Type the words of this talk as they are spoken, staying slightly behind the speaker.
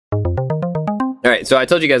All right, so I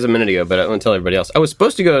told you guys a minute ago, but I want to tell everybody else. I was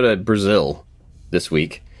supposed to go to Brazil this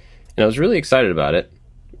week, and I was really excited about it.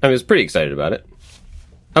 I was pretty excited about it.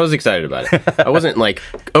 I was excited about it. I wasn't, like,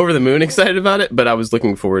 over the moon excited about it, but I was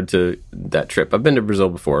looking forward to that trip. I've been to Brazil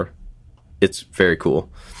before. It's very cool.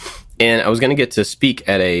 And I was going to get to speak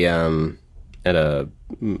at a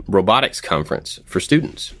robotics conference for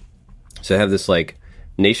students. So I have this, like,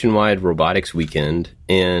 nationwide robotics weekend,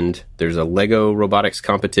 and there's a Lego robotics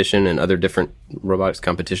competition and other different robotics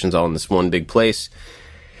competitions all in this one big place.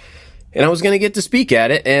 And I was going to get to speak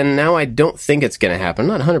at it, and now I don't think it's going to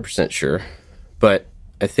happen. I'm not 100% sure, but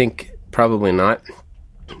I think probably not.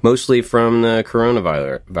 Mostly from the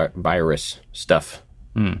coronavirus stuff,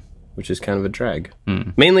 which is kind of a drag.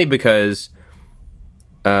 Mainly because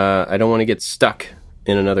I don't want to get stuck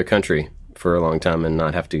in another country for a long time and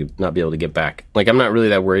not be able to get back. Like, I'm not really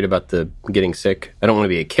that worried about the getting sick. I don't want to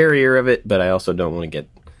be a carrier of it, but I also don't want to get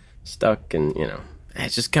stuck, and,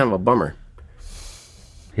 it's just kind of a bummer.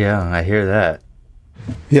 Yeah, I hear that.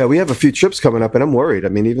 Yeah, we have a few trips coming up, and I'm worried. I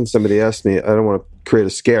mean, even somebody asked me, I don't want to create a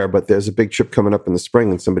scare, but there's a big trip coming up in the spring,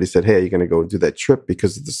 and somebody said, hey, are you going to go do that trip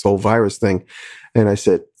because of this whole virus thing? And I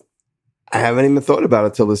said, I haven't even thought about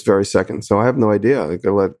it till this very second, so I have no idea. I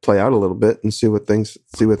gotta let it play out a little bit and see where things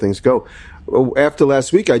go. After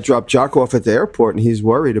last week, I dropped Jock off at the airport, and he's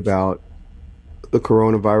worried about the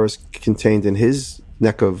coronavirus contained in his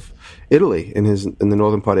neck of Italy, in the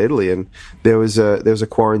northern part of Italy, and there's a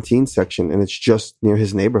quarantine section, and it's just near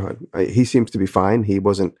his neighborhood. He seems to be fine. He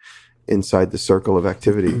wasn't inside the circle of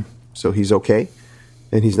activity, so he's okay,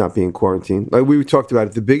 and he's not being quarantined. Like we talked about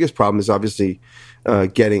it, the biggest problem is obviously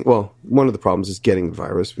one of the problems is getting the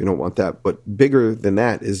virus. We don't want that. But bigger than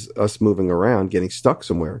that is us moving around, getting stuck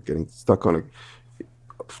somewhere, getting stuck on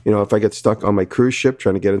if I get stuck on my cruise ship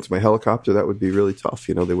trying to get into my helicopter, that would be really tough.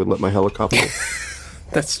 They would let my helicopter.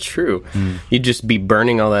 That's true. You'd just be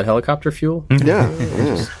burning all that helicopter fuel?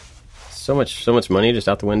 Yeah. So much money just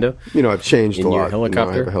out the window. I've changed a lot. Your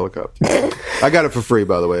helicopter? I have a helicopter. I got it for free,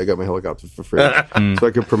 by the way. I got my helicopter for free. So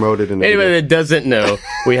I could promote it. Anybody that doesn't know,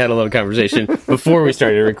 we had a little conversation before we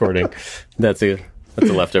started recording. That's a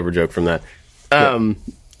leftover joke from that.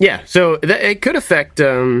 So it could affect,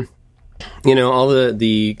 all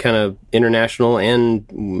the kind of international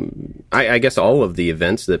and I guess all of the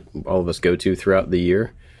events that all of us go to throughout the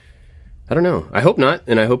year. I don't know. I hope not,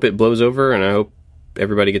 and I hope it blows over, and I hope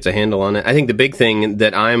everybody gets a handle on it. I think the big thing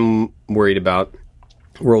that I'm worried about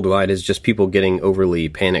worldwide is just people getting overly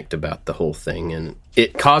panicked about the whole thing and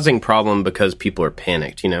it causing problem because people are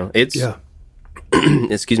panicked. It's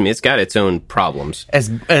excuse me, it's got its own problems.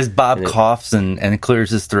 As Bob coughs and clears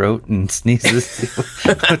his throat and sneezes,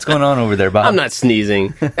 what's going on over there, Bob? I'm not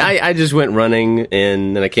sneezing. I just went running,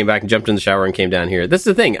 and then I came back and jumped in the shower and came down here. That's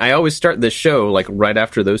the thing. I always start this show like right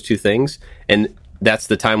after those two things, and that's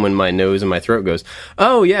the time when my nose and my throat goes,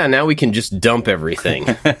 oh, yeah, now we can just dump everything.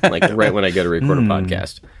 Like right when I go to record a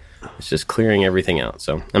podcast. It's just clearing everything out.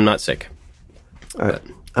 So I'm not sick.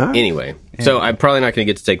 Anyway, so I'm probably not going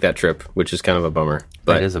to get to take that trip, which is kind of a bummer.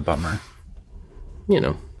 But it is a bummer.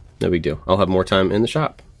 No big deal. I'll have more time in the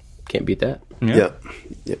shop. Can't beat that. Yeah.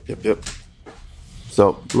 Yep.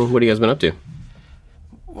 So, what have you guys been up to?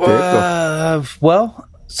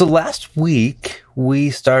 So last week we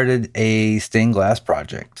started a stained glass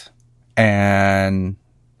project, and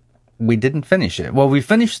we didn't finish it. Well, we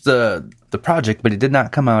finished the project, but it did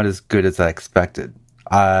not come out as good as I expected.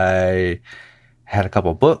 I had a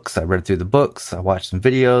couple books. I read through the books. I watched some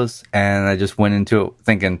videos, and I just went into it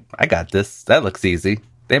thinking, I got this. That looks easy.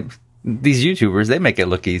 These YouTubers, they make it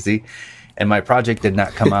look easy. And my project did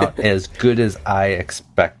not come out as good as I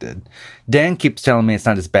expected. Dan keeps telling me it's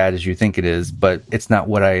not as bad as you think it is, but it's not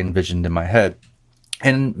what I envisioned in my head.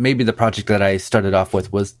 And maybe the project that I started off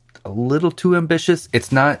with was a little too ambitious.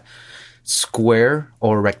 It's not square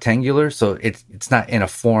or rectangular, so it's not in a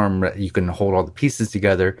form that you can hold all the pieces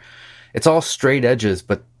together. It's all straight edges,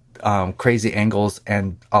 but crazy angles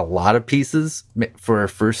and a lot of pieces for a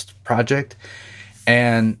first project.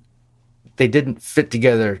 And they didn't fit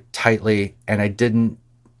together tightly, and I didn't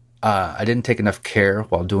take enough care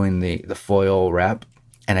while doing the foil wrap,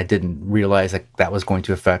 and I didn't realize that was going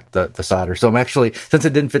to affect the solder. So I'm actually, since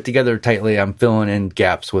it didn't fit together tightly, I'm filling in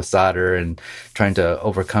gaps with solder and trying to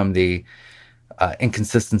overcome the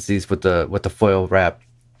inconsistencies with the foil wrap.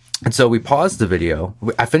 And so we paused the video.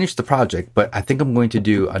 I finished the project, but I think I'm going to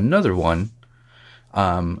do another one,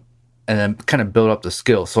 and then kind of build up the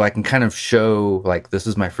skill so I can kind of show, like, this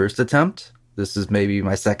is my first attempt, this is maybe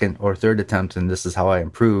my second or third attempt, and this is how I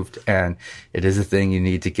improved. And it is a thing you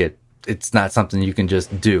need to get. It's not something you can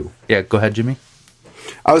just do. Yeah, go ahead, Jimmy.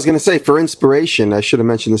 I was going to say, for inspiration, I should have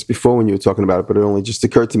mentioned this before when you were talking about it, but it only just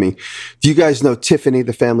occurred to me. Do you guys know Tiffany,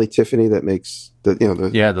 the family Tiffany that makes the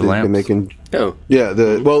the lamps. making? Oh, Yeah,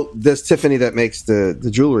 there's Tiffany that makes the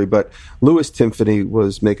jewelry, but Louis Tiffany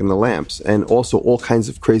was making the lamps and also all kinds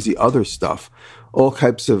of crazy other stuff, all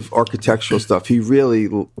types of architectural stuff. He really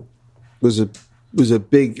was a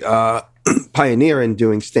big pioneer in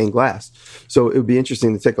doing stained glass. So it would be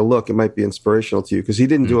interesting to take a look. It might be inspirational to you because he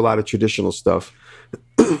didn't do a lot of traditional stuff.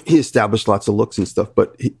 He established lots of looks and stuff,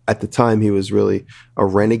 but at the time he was really a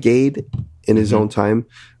renegade in his own time,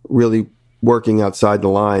 really working outside the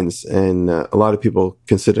lines. And a lot of people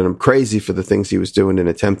considered him crazy for the things he was doing and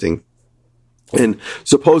attempting. And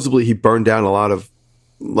supposedly he burned down a lot of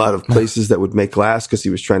places that would make glass because he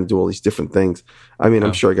was trying to do all these different things. I mean,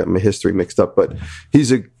 I'm sure I got my history mixed up, but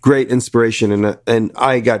he's a great inspiration. And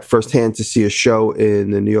I got firsthand to see a show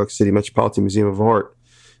in the New York City Metropolitan Museum of Art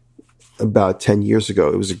about 10 years ago.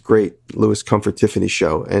 It was a great Louis Comfort Tiffany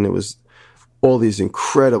show, and it was all these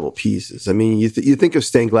incredible pieces. I mean, you think of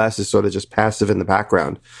stained glass as sort of just passive in the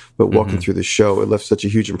background, but walking through the show, it left such a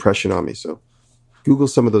huge impression on me. So Google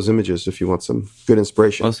some of those images if you want some good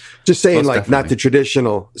inspiration. Just saying, like, definitely. Not the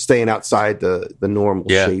traditional, staying outside the normal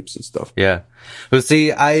shapes and stuff. Yeah. Well,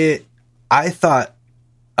 see, I thought,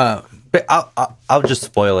 but I'll just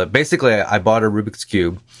spoil it. Basically, I bought a Rubik's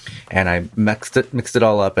Cube and I mixed it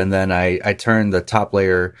all up, and then I turned the top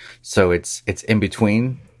layer so it's in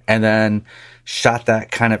between, and then shot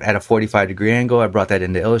that kind of at a 45-degree angle. I brought that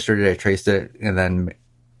into Illustrator, I traced it, and then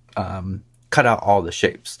cut out all the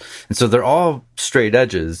shapes. And so they're all straight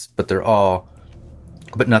edges, but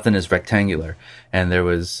nothing is rectangular. And there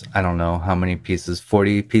was, I don't know how many pieces,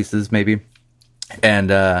 40 pieces maybe.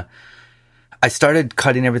 And I started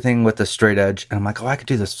cutting everything with a straight edge, and I'm like, oh, I could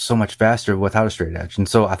do this so much faster without a straight edge. And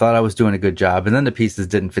so I thought I was doing a good job, and then the pieces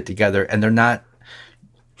didn't fit together, and they're not.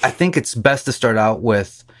 I think it's best to start out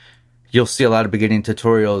with, you'll see a lot of beginning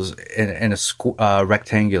tutorials in a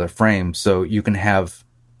rectangular frame, so you can have,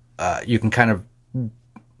 you can kind of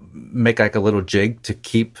make like a little jig to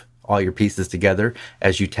keep all your pieces together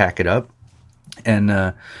as you tack it up.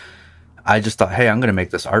 And I just thought, hey, I'm going to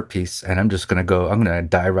make this art piece, and I'm going to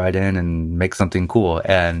dive right in and make something cool.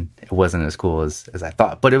 And it wasn't as cool as I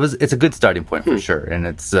thought, but it's a good starting point for sure. And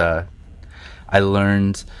it's, I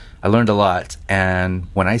learned a lot. And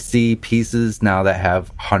when I see pieces now that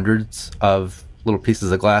have hundreds of little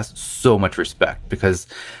pieces of glass, so much respect, because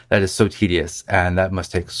that is so tedious and that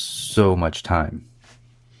must take so much time.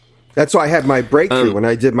 That's why I had my breakthrough when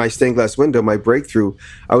I did my stained glass window. My breakthrough,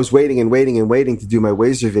 I was waiting to do my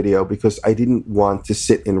Wazer video because I didn't want to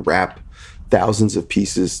sit and wrap thousands of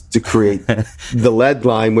pieces to create the lead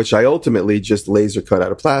line, which I ultimately just laser cut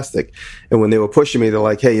out of plastic. And when they were pushing me, they're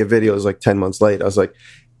like, hey, your video is like 10 months late. I was like,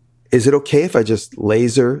 is it okay if I just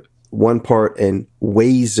laser one part and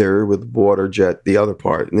Wazer with water jet the other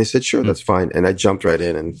part? And they said, sure, that's fine. And I jumped right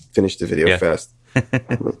in and finished the video fast.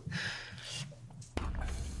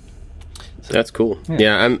 That's cool.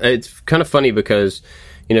 Yeah, it's kind of funny because,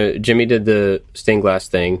 Jimmy did the stained glass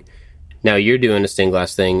thing. Now you're doing a stained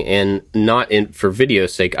glass thing, and for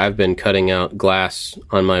video's sake, I've been cutting out glass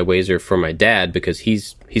on my Wazer for my dad because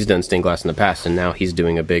he's done stained glass in the past, and now he's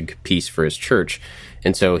doing a big piece for his church.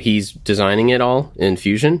 And so he's designing it all in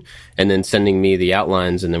Fusion and then sending me the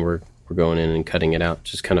outlines, and then we're going in and cutting it out.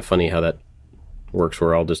 It's just kind of funny how that works.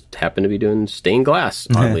 We're all just happen to be doing stained glass,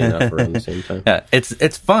 oddly enough, around the same time. Yeah,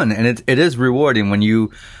 it's fun, and it is rewarding when you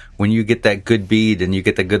get that good bead and you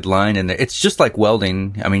get the good line in there. It's just like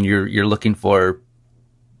welding. I mean, you're looking for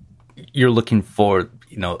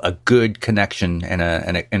a good connection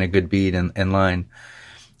and a good bead and line.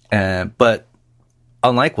 But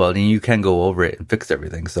unlike welding, you can go over it and fix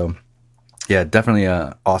everything. So yeah, definitely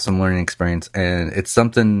a awesome learning experience, and it's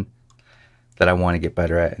something that I want to get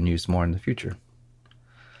better at and use more in the future.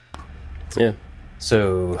 Yeah.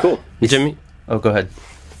 So cool. Jimmy? Oh, go ahead.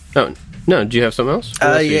 Oh, no. Do you have something else?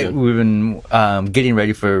 Yeah, we've been getting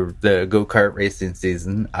ready for the go-kart racing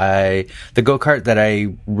season. The go-kart that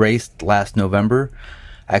I raced last November,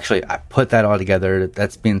 actually, I put that all together.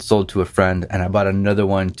 That's being sold to a friend, and I bought another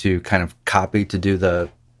one to kind of copy to do the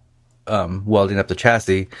welding up the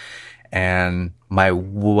chassis. And my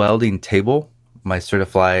welding table, my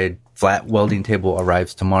certified flat welding table,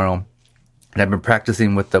 arrives tomorrow. And I've been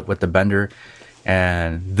practicing with the bender,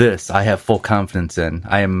 and this I have full confidence in.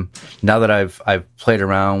 Now that I've played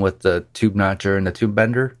around with the tube notcher and the tube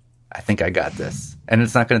bender, I think I got this. And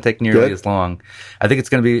it's not going to take nearly as long. I think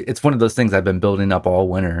it's one of those things I've been building up all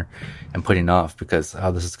winter and putting off because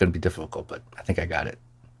this is going to be difficult, but I think I got it.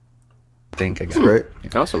 Great.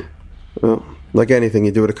 Awesome. Well, like anything,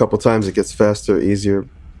 you do it a couple times, it gets faster, easier,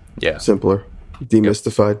 Yeah. simpler,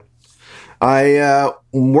 demystified. I'm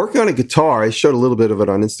working on a guitar. I showed a little bit of it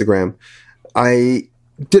on Instagram. I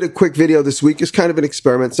did a quick video this week. It's kind of an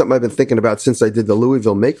experiment, something I've been thinking about since I did the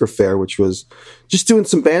Louisville Maker Faire, which was just doing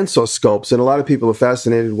some bandsaw sculpts. And a lot of people are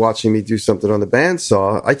fascinated watching me do something on the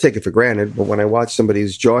bandsaw. I take it for granted, but when I watch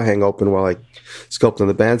somebody's jaw hang open while I sculpt on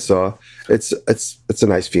the bandsaw, it's a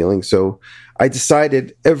nice feeling. So I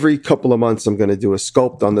decided every couple of months I'm going to do a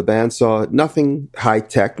sculpt on the bandsaw. Nothing high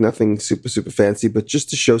tech, nothing super, super fancy, but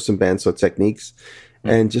just to show some bandsaw techniques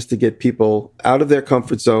and just to get people out of their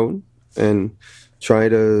comfort zone and try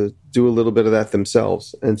to do a little bit of that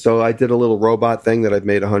themselves. And so I did a little robot thing that I've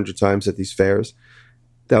made 100 times at these fairs.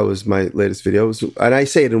 That was my latest video. And I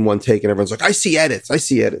say it in one take and everyone's like, I see edits.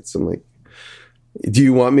 I'm like, do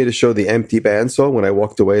you want me to show the empty bandsaw when I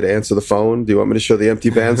walked away to answer the phone? Do you want me to show the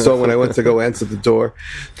empty bandsaw when I went to go answer the door?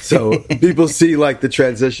 So people see like the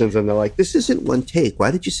transitions and they're like, this isn't one take.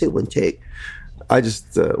 Why did you say one take? I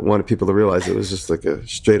just wanted people to realize it was just like a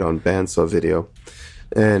straight on bandsaw video.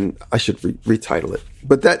 And I should retitle it.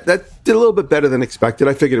 But that did a little bit better than expected.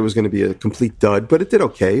 I figured it was going to be a complete dud, but it did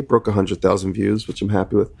okay. It broke 100,000 views, which I'm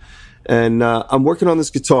happy with. And I'm working on this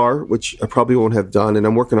guitar, which I probably won't have done. And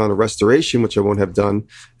I'm working on a restoration, which I won't have done.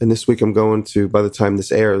 And this week I'm going to, by the time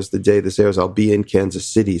this airs, the day this airs, I'll be in Kansas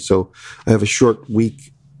City. So I have a short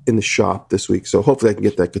week in the shop this week. So hopefully I can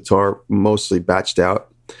get that guitar mostly batched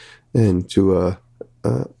out and to a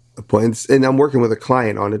point. And I'm working with a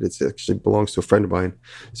client on it. It actually belongs to a friend of mine.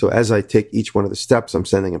 So as I take each one of the steps, I'm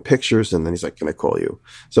sending him pictures, and then he's like, "Can I call you?"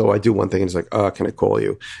 So I do one thing, and he's like, "Can I call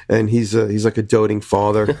you?" And he's like a doting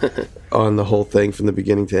father on the whole thing from the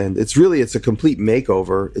beginning to end. It's a complete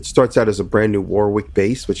makeover. It starts out as a brand new Warwick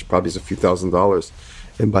bass, which probably is a few $1,000s,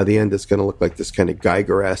 and by the end, it's going to look like this kind of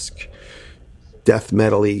Geiger-esque, death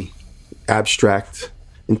metal-y, abstract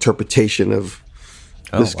interpretation of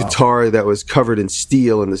this guitar that was covered in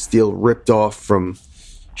steel, and the steel ripped off from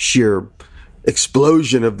sheer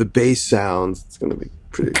explosion of the bass sounds. It's going to be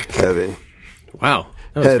pretty heavy. Wow.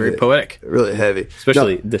 That was very poetic. Really heavy.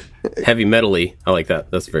 Especially the heavy metal-y. I like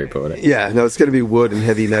that. That's very poetic. Yeah, no, it's going to be wood and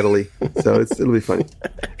heavy metal-y. So it'll be funny.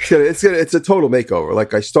 It's a total makeover.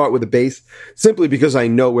 Like I start with the bass simply because I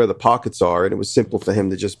know where the pockets are, and it was simple for him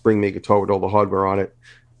to just bring me a guitar with all the hardware on it,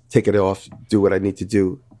 take it off, do what I need to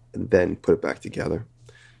do, and then put it back together.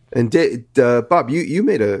 And Bob, you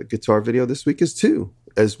made a guitar video this week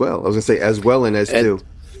as well. I was going to say as well and as two.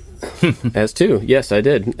 As two, yes, I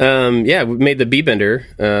did. We made the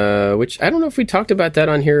B-Bender, which I don't know if we talked about that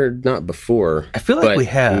on here or not before. I feel like we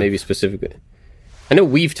have. Maybe specifically. I know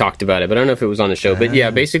we've talked about it, but I don't know if it was on the show. But yeah,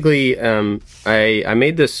 basically, I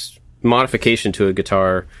made this modification to a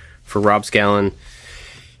guitar for Rob Scallon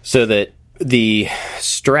so that the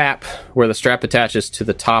strap, where the strap attaches to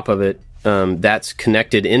the top of it, that's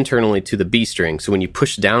connected internally to the B string. So when you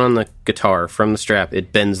push down on the guitar from the strap,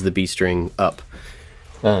 it bends the B string up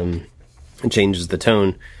and changes the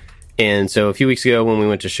tone. And so a few weeks ago when we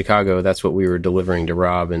went to Chicago, that's what we were delivering to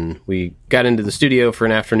Rob. And we got into the studio for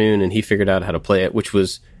an afternoon and he figured out how to play it, which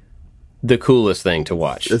was the coolest thing to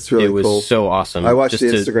watch. It's really cool. It was so awesome. I watched just the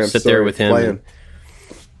Instagram to sit story there with him. And,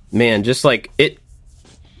 man, just like it,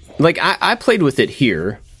 like I played with it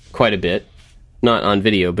here quite a bit, not on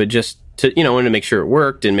video, but just to, I wanted to make sure it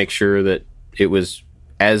worked and make sure that it was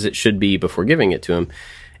as it should be before giving it to him.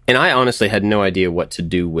 And I honestly had no idea what to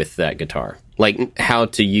do with that guitar, like how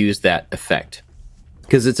to use that effect.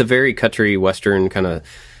 Because it's a very country western kind of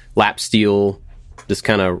lap steel, this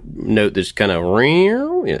kind of note that just kind of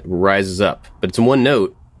rises up. But it's one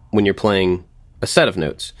note when you're playing a set of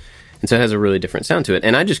notes. And so it has a really different sound to it.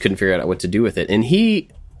 And I just couldn't figure out what to do with it. And he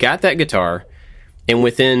got that guitar and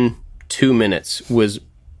within 2 minutes was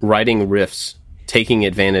writing riffs, taking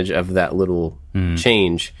advantage of that little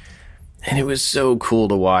change. And it was so cool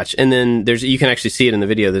to watch. And then you can actually see it in the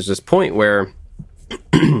video. There's this point where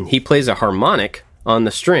he plays a harmonic on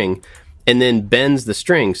the string and then bends the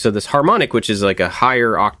string. So this harmonic, which is like a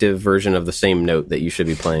higher octave version of the same note that you should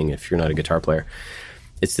be playing if you're not a guitar player.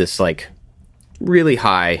 It's this like really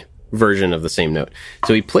high version of the same note.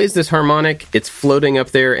 So he plays this harmonic, it's floating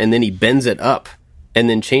up there, and then he bends it up and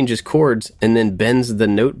then changes chords and then bends the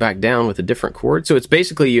note back down with a different chord. So it's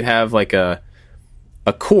basically you have like a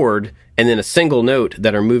chord and then a single note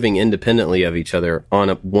that are moving independently of each other on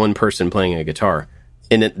one person playing a guitar.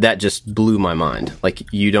 And that just blew my mind.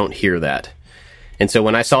 Like, you don't hear that. And so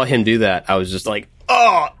when I saw him do that, I was just like,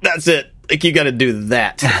 oh, that's it. Like, you got to do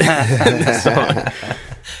that in the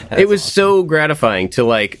song. It was so gratifying to,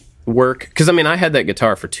 like, work. Because, I mean, I had that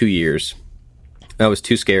guitar for 2 years. I was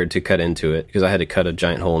too scared to cut into it because I had to cut a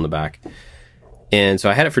giant hole in the back. And so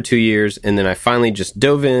I had it for 2 years, and then I finally just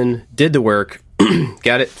dove in, did the work,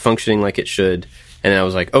 got it functioning like it should, and then I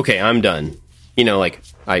was like, okay, I'm done. You know, like,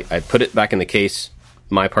 I put it back in the case,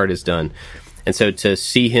 my part is done. And so to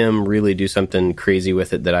see him really do something crazy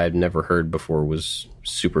with it that I had never heard before was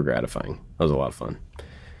super gratifying. That was a lot of fun.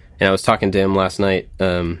 And I was talking to him last night,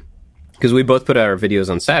 because we both put out our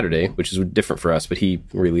videos on Saturday, which is different for us, but he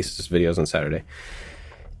releases his videos on Saturday.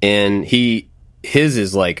 And his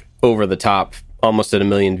is like over the top, almost at 1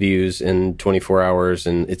 million views in 24 hours,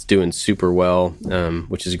 and it's doing super well,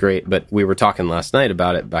 which is great. But we were talking last night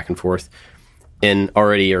about it back and forth, and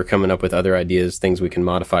already are coming up with other ideas, things we can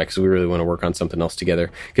modify, because we really want to work on something else together.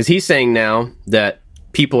 Because he's saying now that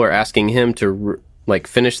people are asking him to like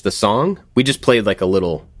finish the song. We just played like a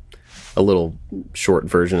little short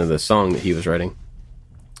version of the song that he was writing,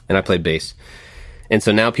 and I played bass. And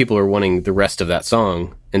so now people are wanting the rest of that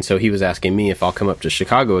song, and so he was asking me if I'll come up to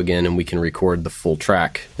Chicago again and we can record the full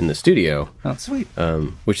track in the studio. Oh, sweet.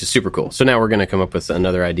 Which is super cool. So now we're going to come up with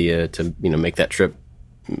another idea to, you know, make that trip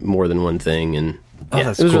more than one thing, and it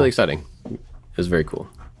was cool. really exciting. It was very cool.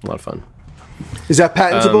 A lot of fun. Is that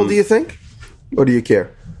patentable, do you think? Or do you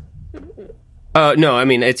care? No, I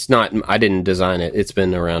mean, it's not. I didn't design it. It's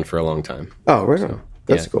been around for a long time. Oh, right on.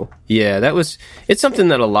 That's cool. Yeah, it's something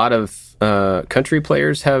that a lot of country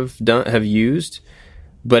players have used,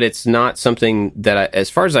 but it's not something that, as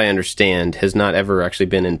far as I understand, has not ever actually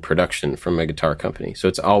been in production from a guitar company. So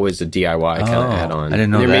it's always a DIY kind of add-on. I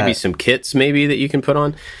didn't know there that. may be some kits maybe that you can put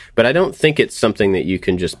on, but I don't think it's something that you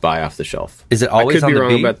can just buy off the shelf. Is it always I could on be the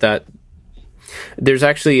wrong B? about that. There's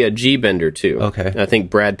actually a G bender too. Okay. I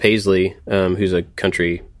think Brad Paisley, who's a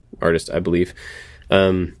country artist, I believe,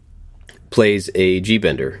 plays a G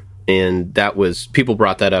bender, and that was, people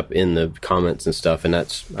brought that up in the comments and stuff, and I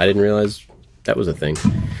didn't realize that was a thing.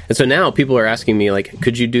 And so now people are asking me, like,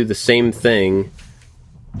 could you do the same thing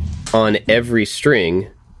on every string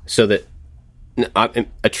so that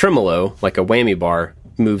a tremolo, like a whammy bar,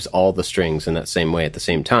 moves all the strings in that same way at the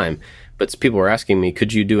same time? But people were asking me,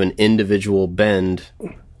 could you do an individual bend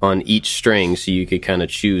on each string so you could kind of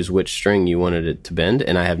choose which string you wanted it to bend?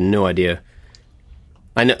 And I have no idea.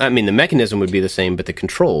 I mean, the mechanism would be the same, but the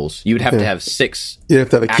controls, you would have to have 6 You have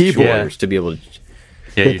to have a keyboard. actuators to be able to.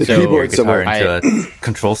 Yeah, you the so keyboard your somewhere. guitar into a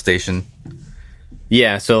control station.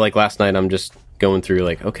 Yeah, so like last night, I'm just going through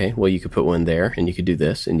like, okay, well, you could put one there, and you could do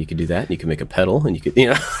this, and you could do that, and you could make a pedal, and you could, you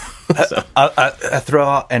know. So. I throw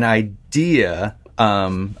out an idea,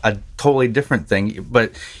 a totally different thing.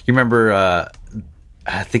 But you remember,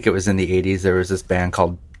 I think it was in the 80s, there was this band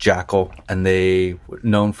called Jackal, and they were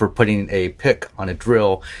known for putting a pick on a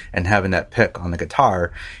drill and having that pick on the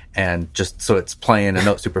guitar, and just so it's playing a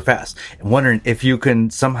note super fast. And wondering if you can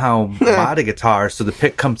somehow mod a guitar so the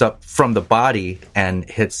pick comes up from the body and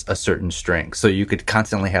hits a certain string, so you could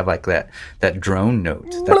constantly have like that drone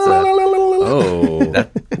note. That's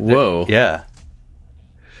Whoa. yeah.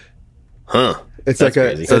 Huh. It's That's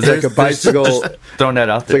like crazy. it's like a bicycle. Just throwing that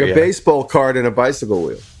out It's there. like a baseball card and a bicycle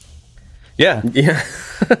wheel. Yeah. Yeah.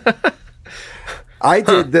 I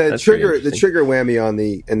did the That's pretty trigger interesting. whammy on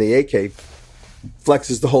the AK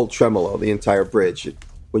flexes the whole tremolo, the entire bridge.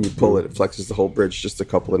 When you pull it flexes the whole bridge, just a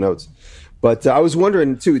couple of notes. But I was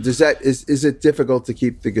wondering too, is it difficult to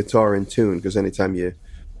keep the guitar in tune? Because anytime you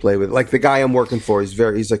play with it, like the guy I'm working for, he's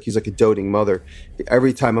like a doting mother.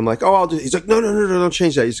 Every time I'm like, oh, he's like, no, don't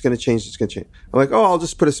change that. He's going to change. It's going to change. I'm like, oh, I'll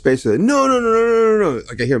just put a space with it. No.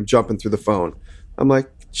 Like I hear him jumping through the phone. I'm like,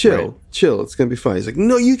 chill. It's going to be fine. He's like,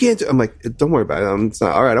 no, you can't do it. I'm like, don't worry about it. It's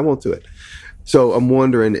not all right. I won't do it. So I'm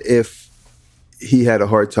wondering if he had a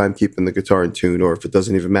hard time keeping the guitar in tune, or if it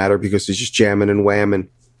doesn't even matter because he's just jamming and whamming.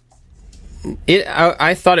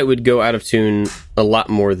 I thought it would go out of tune a lot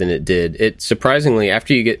more than it did. It surprisingly,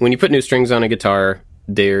 when you put new strings on a guitar,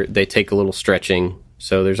 they take a little stretching.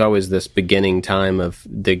 So there's always this beginning time of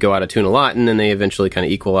they go out of tune a lot, and then they eventually kind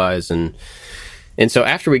of equalize. And so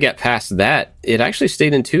after we got past that, it actually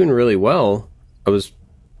stayed in tune really well. I was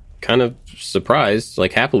kind of surprised,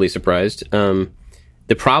 like happily surprised.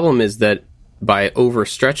 The problem is that by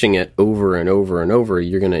overstretching it over and over and over,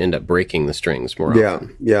 you're going to end up breaking the strings more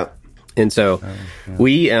often. Yeah. And so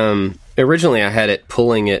we originally I had it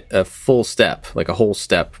pulling it a full step, like a whole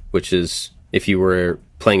step, which is if you were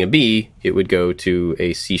playing a B, it would go to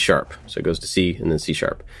a C sharp. So it goes to C and then C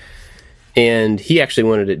sharp. And he actually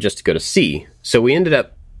wanted it just to go to C. So we ended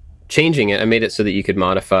up changing it. I made it so that you could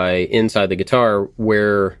modify inside the guitar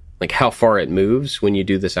where, like how far it moves when you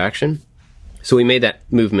do this action. So we made that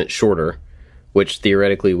movement shorter, which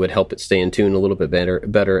theoretically would help it stay in tune a little bit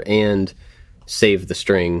better and save the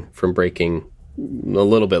string from breaking a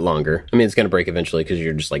little bit longer. I mean, it's going to break eventually because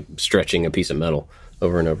you're just like stretching a piece of metal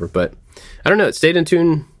over and over. But I don't know. It stayed in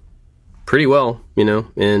tune pretty well, you know.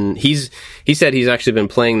 And he said he's actually been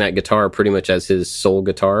playing that guitar pretty much as his sole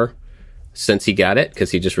guitar since he got it,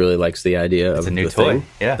 because he just really likes the idea of a new the toy. thing.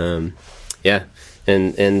 Yeah. Yeah.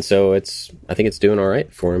 And so I think it's doing all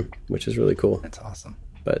right for him, which is really cool. That's awesome.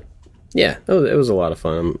 But yeah, it was a lot of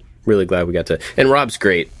fun. I'm really glad we got to. And Rob's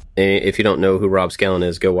great. If you don't know who Rob Scallon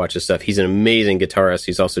is, go watch his stuff. He's an amazing guitarist.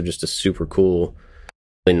 He's also just a super cool,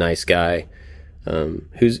 really nice guy.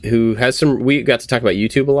 Who has some. We got to talk about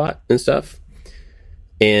YouTube a lot and stuff,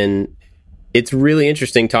 and it's really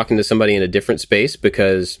interesting talking to somebody in a different space,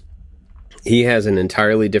 because he has an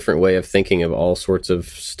entirely different way of thinking of all sorts of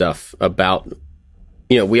stuff about.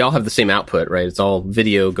 You know, we all have the same output, right? It's all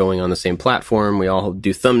video going on the same platform. We all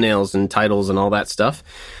do thumbnails and titles and all that stuff.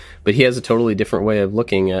 But he has a totally different way of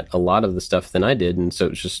looking at a lot of the stuff than I did. And so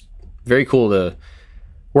it's just very cool to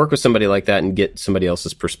work with somebody like that and get somebody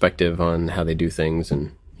else's perspective on how they do things.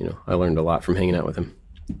 And, you know, I learned a lot from hanging out with him.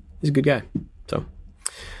 He's a good guy. So,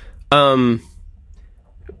 I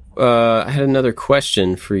had another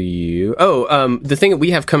question for you. The thing that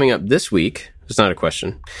we have coming up this week, it's not a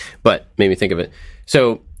question, but made me think of it.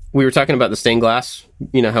 So we were talking about the stained glass,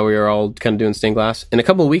 you know, how we were all kind of doing stained glass. And a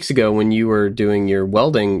couple of weeks ago when you were doing your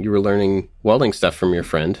welding, you were learning welding stuff from your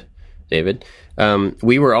friend, David.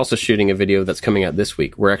 We were also shooting a video that's coming out this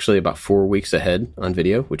week. We're actually about 4 weeks ahead on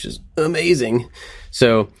video, which is amazing.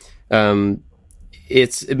 So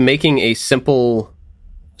it's making a simple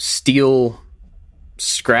steel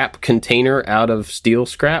scrap container out of steel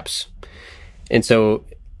scraps. And so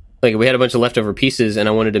like we had a bunch of leftover pieces, and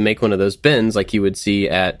I wanted to make one of those bins like you would see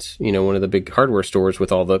at, you know, one of the big hardware stores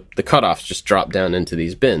with all the cutoffs just drop down into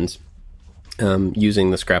these bins,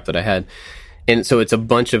 using the scrap that I had. And so it's a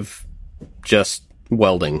bunch of just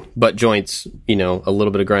welding, butt joints, you know, a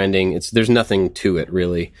little bit of grinding. There's nothing to it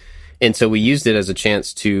really. And so we used it as a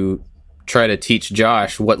chance to try to teach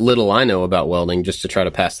Josh what little I know about welding, just to try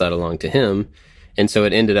to pass that along to him. And so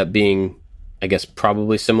it ended up being, I guess,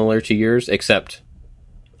 probably similar to yours, except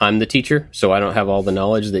I'm the teacher, so I don't have all the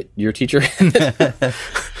knowledge that your teacher had.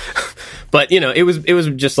 But, you know, it was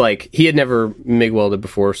just like, he had never MIG welded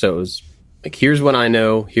before, so it was like, here's what I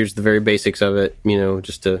know, here's the very basics of it, you know,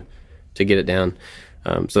 just to get it down.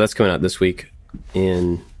 So that's coming out this week.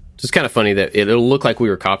 And it's just kind of funny that it'll look like we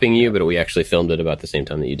were copying you, but we actually filmed it about the same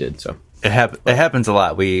time that you did. So it happens a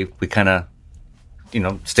lot. We kind of, you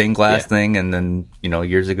know, stained glass thing, and then, you know,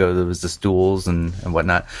 years ago there was the stools and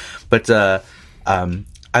whatnot. But the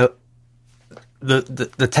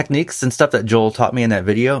techniques and stuff that Joel taught me in that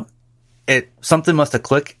video, something must have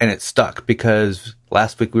clicked and it stuck, because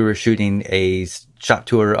last week we were shooting a shop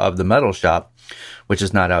tour of the metal shop, which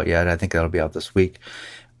is not out yet. I think that'll be out this week.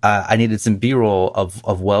 I needed some B-roll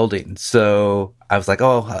of welding. So I was like,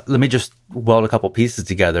 let me just weld a couple pieces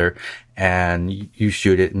together and you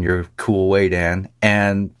shoot it in your cool way, Dan.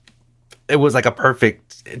 And it was like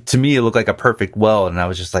to me, it looked like a perfect weld. And I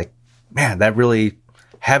was just like, man, that really,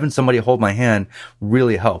 having somebody hold my hand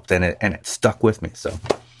really helped, and it stuck with me. So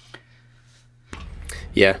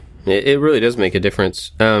yeah, it really does make a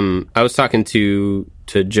difference. I was talking to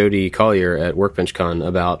Jody Collier at Workbench Con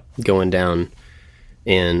about going down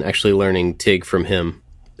and actually learning TIG from him,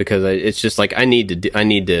 because it's just like I need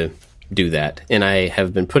to do that, and I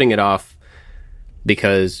have been putting it off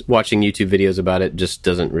because watching YouTube videos about it just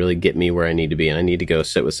doesn't really get me where I need to be, and I need to go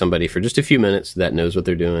sit with somebody for just a few minutes that knows what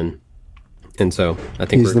they're doing. And so I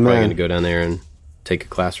think we're probably going to go down there and take a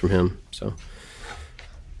class from him. So,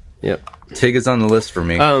 yep. TIG is on the list for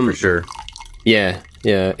me, for sure. Yeah.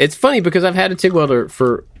 It's funny because I've had a TIG welder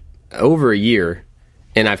for over a year,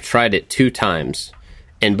 and I've tried it 2 times.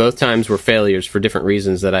 And both times were failures for different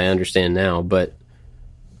reasons that I understand now. But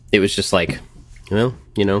it was just like, well,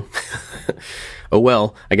 you know, oh,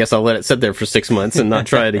 well, I guess I'll let it sit there for 6 months and not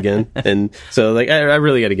try it again. And so like, I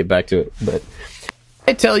really got to get back to it. But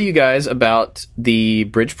I tell you guys about the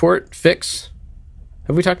Bridgeport fix.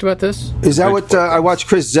 Have we talked about this? Is that what I watched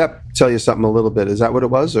Chris Zepp tell you something a little bit? Is that what it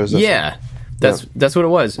was? Or is that that's what it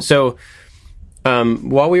was. So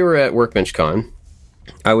while we were at Workbench Con,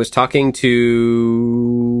 I was talking to,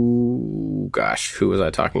 who was I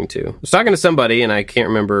talking to? I was talking to somebody, and I can't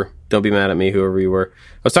remember. Don't be mad at me, whoever you were.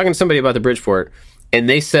 I was talking to somebody about the Bridgeport, and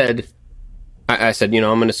they said, I said, you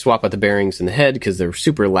know, I'm going to swap out the bearings in the head because they're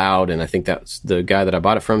super loud, and I think that's the guy that I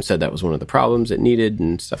bought it from said that was one of the problems it needed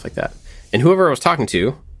and stuff like that. And whoever I was talking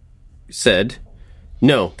to said,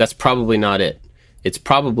 no, that's probably not it. It's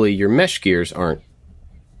probably your mesh gears aren't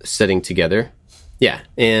sitting together. Yeah,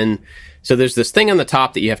 and So there's this thing on the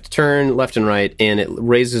top that you have to turn left and right, and it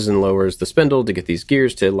raises and lowers the spindle to get these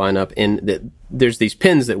gears to line up. And there's these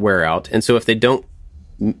pins that wear out. And so if they don't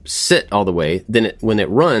sit all the way, then when it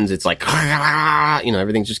runs, it's like,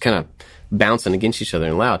 everything's just kind of bouncing against each other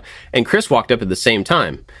and loud. And Chris walked up at the same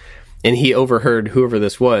time, and he overheard whoever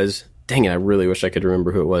this was. Dang it, I really wish I could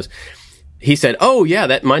remember who it was. He said, "Oh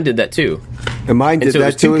yeah, mine did that too." And mine did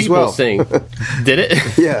that too as well. Saying, did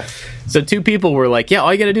it? Yeah. So 2 people were like, "Yeah,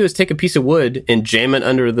 all you got to do is take a piece of wood and jam it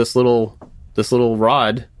under this little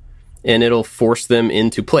rod, and it'll force them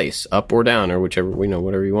into place, up or down, or whichever,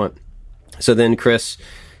 whatever you want." So then Chris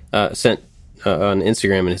sent on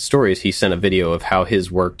Instagram and his stories, he sent a video of how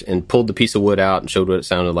his worked and pulled the piece of wood out and showed what it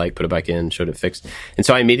sounded like, put it back in, showed it fixed. And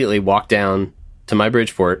so I immediately walked down to my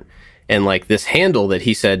Bridgeport, and like this handle that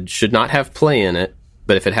he said should not have play in it,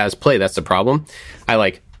 but if it has play, that's the problem.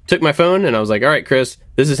 I took my phone and I was like, "All right, Chris,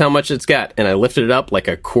 this is how much it's got." And I lifted it up like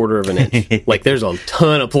a quarter of an inch. Like there's a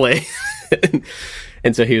ton of play.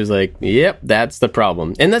 And so he was like, "Yep, that's the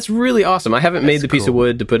problem." And that's really awesome. I haven't made the piece of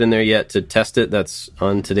wood to put in there yet to test it. That's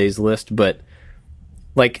on today's list. But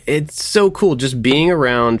it's so cool just being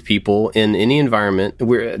around people in any environment.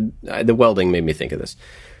 The welding made me think of this.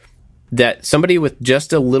 That somebody with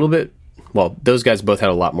just a little bit, well, those guys both had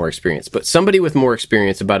a lot more experience, but somebody with more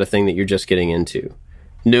experience about a thing that you're just getting into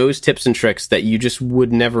knows tips and tricks that you just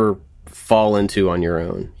would never fall into on your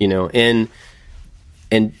own,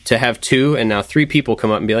 and to have 2 and now 3 people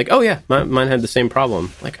come up and be like, "Oh yeah, mine had the same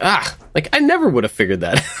problem." I never would have figured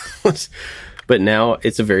that out. But now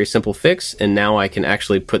it's a very simple fix, and now I can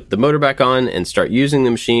actually put the motor back on and start using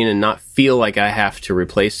the machine and not feel like I have to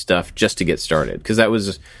replace stuff just to get started. Because that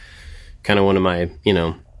was kind of one of my,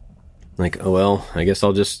 oh, well, I guess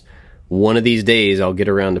I'll just, one of these days, I'll get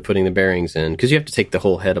around to putting the bearings in. Because you have to take the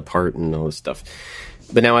whole head apart and all this stuff.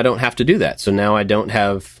 But now I don't have to do that. So now I don't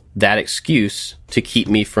have that excuse to keep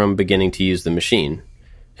me from beginning to use the machine.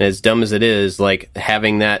 And as dumb as it is,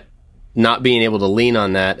 having that, not being able to lean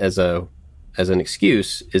on that as an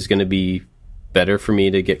excuse is going to be better for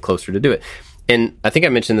me to get closer to do it. And I think I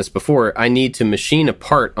mentioned this before. I need to machine a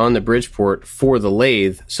part on the Bridgeport for the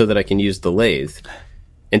lathe so that I can use the lathe.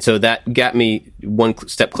 And so that got me one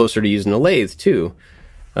step closer to using the lathe too,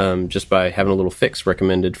 just by having a little fix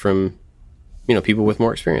recommended from, people with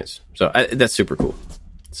more experience. So that's super cool.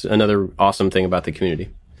 It's another awesome thing about the community.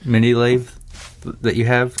 Mini lathe that you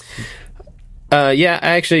have? Yeah,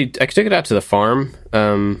 I took it out to the farm,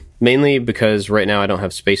 mainly because right now I don't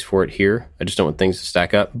have space for it here. I just don't want things to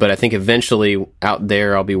stack up. But I think eventually out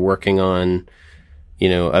there I'll be working on,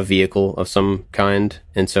 a vehicle of some kind.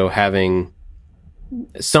 And so having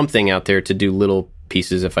something out there to do little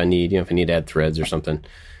pieces if I need, if I need to add threads or something,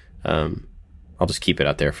 I'll just keep it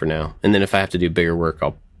out there for now. And then if I have to do bigger work,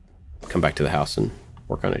 I'll come back to the house and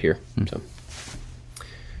work on it here. So,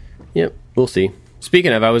 yep, we'll see.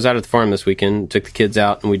 Speaking of, I was out at the farm this weekend, took the kids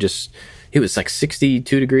out, and it was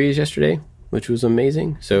 62 degrees yesterday, which was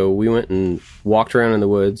amazing. So we went and walked around in the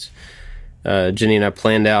woods. Jenny and I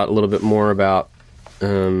planned out a little bit more about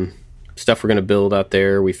stuff we're going to build out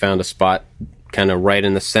there. We found a spot kind of right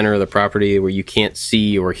in the center of the property where you can't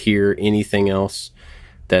see or hear anything else.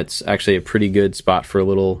 That's actually a pretty good spot for a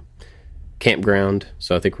little campground.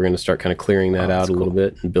 So I think we're going to start kind of clearing that out a little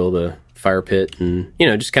bit and build a fire pit and,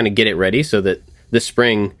 just kind of get it ready so that this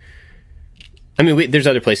spring, there's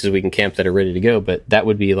other places we can camp that are ready to go, but that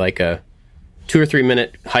would be like a 2 or 3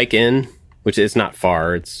 minute hike in, which is not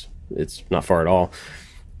far. It's not far at all.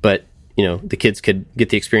 But, the kids could get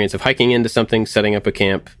the experience of hiking into something, setting up a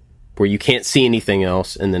camp where you can't see anything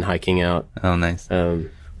else, and then hiking out. Oh, nice.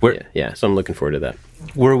 Yeah, so I'm looking forward to that.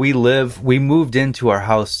 Where we live, we moved into our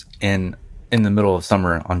house in the middle of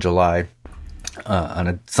summer on July,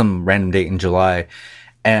 on some random date in July,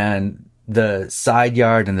 and the side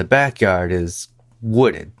yard and the backyard is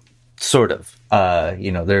wooded, sort of.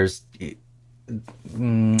 There's,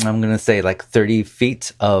 I'm going to say 30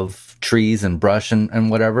 feet of trees and brush and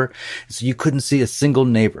whatever. So you couldn't see a single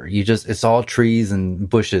neighbor. It's all trees and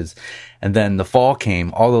bushes. And then the fall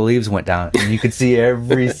came, all the leaves went down, and you could see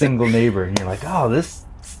every single neighbor. And you're like, oh, this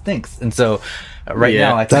stinks. And so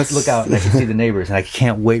now I can look out and I can see the neighbors, and I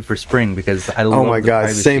can't wait for spring because I love Oh my God,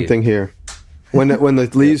 same thing here. When the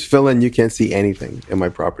leaves fill in, you can't see anything in my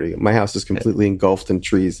property. My house is completely engulfed in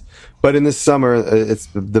trees. But in the summer, it's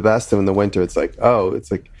the best. And in the winter, it's like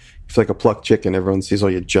a plucked chicken. Everyone sees all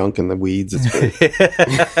your junk and the weeds. It's great.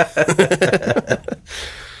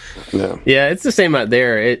 No. Yeah, it's the same out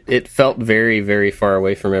there. It felt very, very far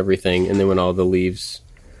away from everything. And then when all the leaves,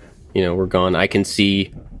 were gone, I can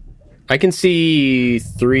see I can see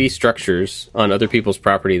 3 structures on other people's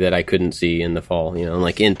property that I couldn't see in the fall,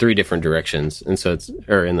 like in 3 different directions. And so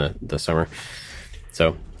or in the summer.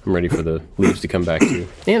 So I'm ready for the leaves to come back too.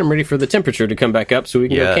 And I'm ready for the temperature to come back up so we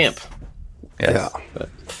can go camp. Yes.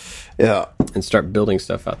 Yeah. And start building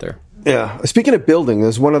stuff out there. Yeah. Speaking of building,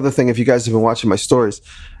 there's one other thing if you guys have been watching my stories.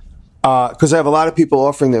 Because I have a lot of people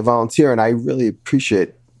offering their volunteer, and I really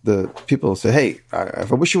appreciate the people who say, hey, I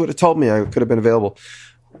wish you would have told me I could have been available.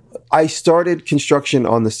 I started construction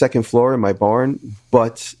on the second floor in my barn,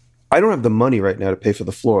 but I don't have the money right now to pay for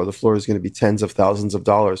the floor. The floor is going to be tens of thousands of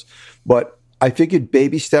dollars. But I figured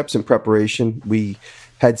baby steps in preparation. We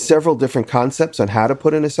had several different concepts on how to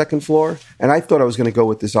put in a second floor, and I thought I was going to go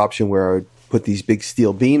with this option where I would put these big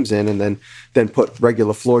steel beams in and then put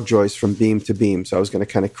regular floor joists from beam to beam. So I was going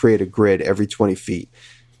to kind of create a grid every 20 feet.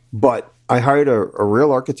 But I hired a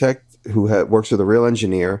real architect who works with a real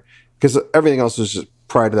engineer, because everything else was just,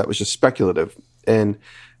 prior to that, was just speculative. And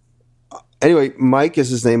anyway, Mike is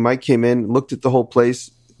his name. Mike came in, looked at the whole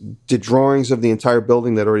place, did drawings of the entire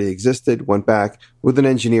building that already existed, went back with an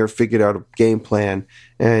engineer, figured out a game plan.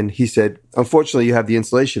 And he said, unfortunately, you have the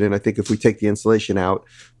insulation. And I think if we take the insulation out,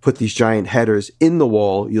 put these giant headers in the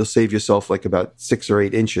wall, you'll save yourself like about 6 or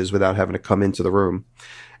 8 inches without having to come into the room.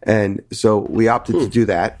 And so we opted to do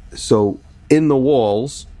that. So in the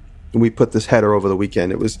walls, we put this header over the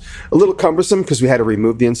weekend. It was a little cumbersome because we had to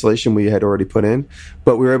remove the insulation we had already put in,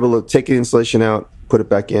 but we were able to take the insulation out, put it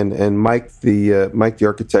back in. And Mike, the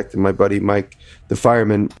architect, and my buddy Mike, the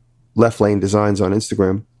fireman, Left Lane Designs on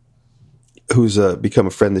Instagram, who's become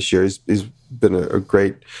a friend this year. He's been a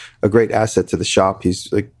great asset to the shop.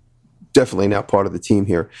 He's definitely now part of the team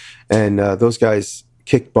here, and those guys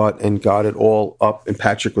kicked butt and got it all up. And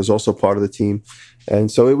Patrick was also part of the team.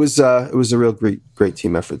 And so it was a real great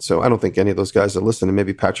team effort. So I don't think any of those guys are listening.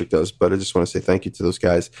 Maybe Patrick does, but I just want to say thank you to those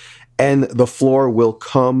guys. And the floor will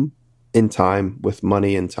come in time, with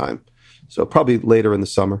money in time. So probably later in the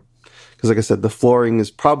summer. Because like I said, the flooring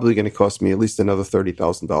is probably going to cost me at least another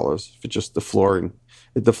 $30,000 for just the flooring.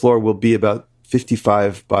 The floor will be about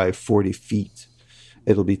 55 by 40 feet.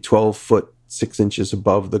 It'll be 12 foot, 6 inches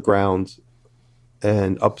above the ground.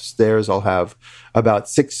 And upstairs I'll have about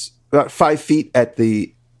 5 feet at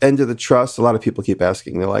the end of the truss. A lot of people keep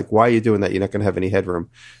asking. They're like, why are you doing that? You're not going to have any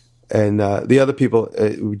headroom. And the other people,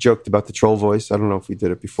 we joked about the troll voice. I don't know if we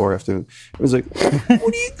did it before or after. It was like, what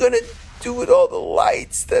are you going to do with all the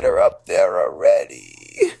lights that are up there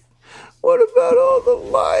already? What about all the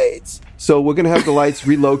lights? So we're going to have the lights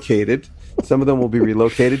relocated. Some of them will be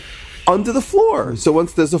relocated under the floor. So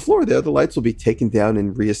once there's a floor there, the lights will be taken down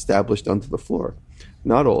and reestablished under the floor.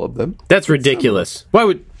 Not all of them. That's ridiculous. Why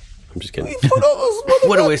would... I'm just kidding.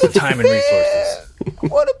 What a waste of time and resources.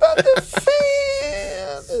 What about the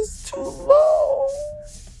fan? It's too low.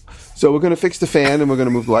 So we're going to fix the fan and we're going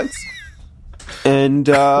to move the lights. And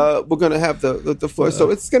we're going to have the floor. So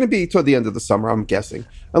it's going to be toward the end of the summer, I'm guessing.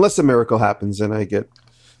 Unless a miracle happens and I get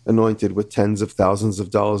anointed with tens of thousands of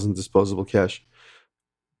dollars in disposable cash.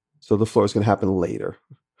 So the floor is going to happen later.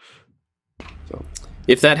 So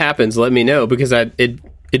if that happens, let me know, because it'd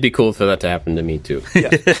be cool for that to happen to me too. Yeah.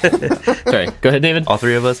 Sorry, go ahead, David. All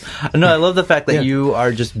 3 of us. No, I love the fact that you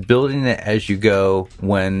are just building it as you go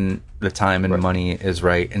when the time and money is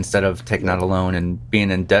right, instead of taking out a loan and being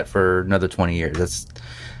in debt for another 20 years.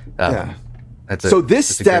 That's this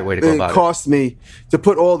step cost me to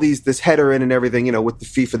put all this header in and everything, with the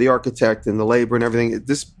fee for the architect and the labor and everything.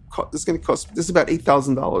 This is going to cost. This is about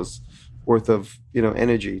 $8,000 worth of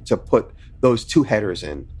energy to put those 2 headers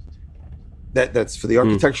in. That's for the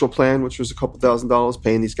architectural plan, which was a couple $1,000,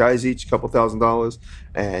 paying these guys each a couple $1,000,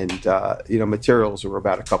 and materials were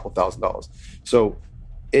about a couple $1,000. So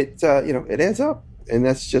it adds up, and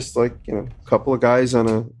that's just like a couple of guys on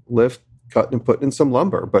a lift cutting and putting in some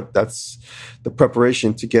lumber. But that's the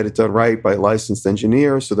preparation to get it done right by a licensed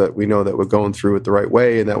engineer, so that we know that we're going through it the right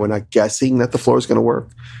way, and that we're not guessing that the floor is going to work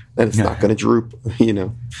and it's not going to droop.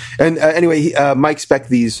 And anyway, Mike spec'd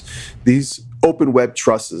these open web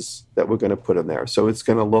trusses that we're going to put in there. So it's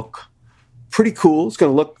going to look pretty cool. It's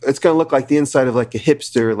going to look like the inside of like a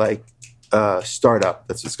hipster startup.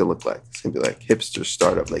 That's what it's going to look like. It's going to be like hipster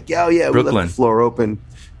startup. Like, we left the floor open.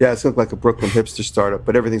 Yeah, it's going to look like a Brooklyn hipster startup,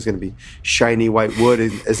 but everything's going to be shiny white wood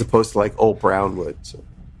as opposed to like old brown wood. So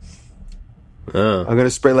I'm going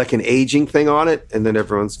to spray like an aging thing on it, and then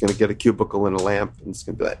everyone's going to get a cubicle and a lamp, and it's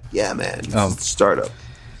going to be like, yeah, man, it's a startup.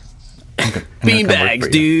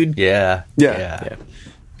 Beanbags, dude. Yeah.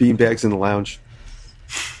 Beanbags in the lounge.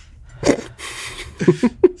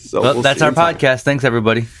 So well, that's our podcast. Thanks,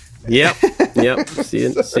 everybody. Yep. See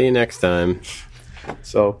you next time.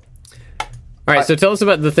 So, All right, so tell us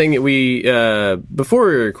about the thing that we, before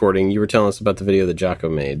we were recording, you were telling us about the video that Jocko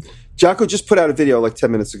made. Jocko just put out a video like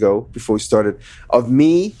 10 minutes ago before we started of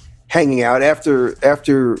me hanging out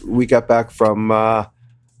after we got back from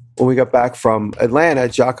when we got back from Atlanta.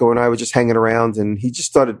 Jocko and I were just hanging around, and he just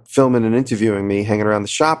started filming and interviewing me hanging around the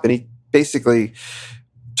shop, and he basically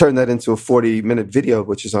turned that into a 40-minute video,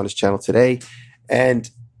 which is on his channel today. And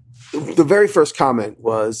the very first comment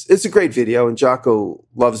was, "It's a great video, and Jocko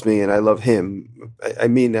loves me, and I love him." I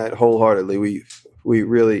mean that wholeheartedly. We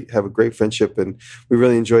really have a great friendship, and we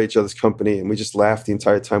really enjoy each other's company, and we just laugh the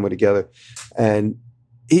entire time we're together. And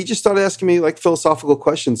he just started asking me like philosophical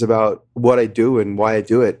questions about what I do and why I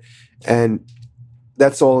do it. And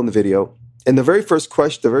that's all in the video. And the very first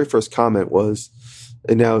comment was,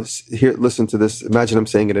 and now here, listen to this. Imagine I'm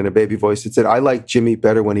saying it in a baby voice. It said, "I like Jimmy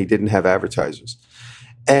better when he didn't have advertisers."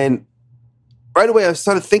 And right away I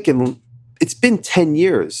started thinking, it's been 10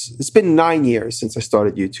 years. It's been 9 years since I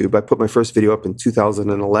started YouTube. I put my first video up in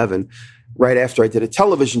 2011, right after I did a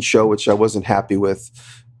television show, which I wasn't happy with.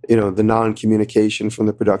 You know, the non-communication from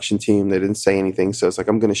the production team. They didn't say anything. So it's like,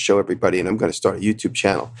 I'm going to show everybody, and I'm going to start a YouTube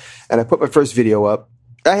channel. And I put my first video up.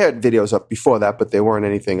 I had videos up before that, but they weren't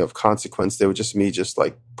anything of consequence. They were just me just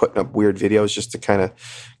like putting up weird videos just to kind of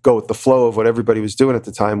go with the flow of what everybody was doing at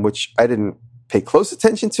the time, which I didn't pay close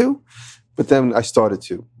attention to, but then I started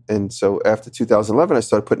to. And so after 2011, I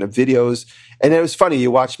started putting up videos. And it was funny. You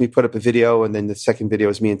watch me put up a video, and then the second video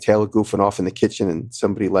is me and Taylor goofing off in the kitchen, and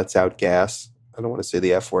somebody lets out gas. I don't want to say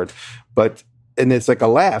the F word, and it's like a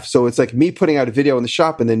laugh. So it's like me putting out a video in the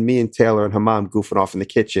shop, and then me and Taylor and her mom goofing off in the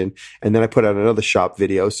kitchen. And then I put out another shop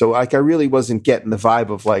video. So like I really wasn't getting the vibe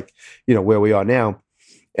of like, you know, where we are now.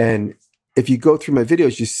 And if you go through my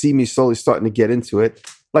videos, you see me slowly starting to get into it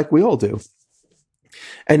like we all do.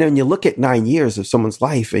 And then you look at 9 years of someone's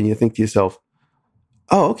life and you think to yourself,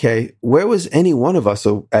 oh, okay, where was any one of us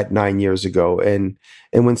at 9 years ago? And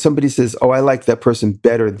when somebody says, oh, I like that person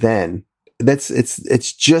better than, it's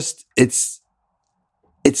just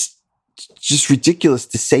ridiculous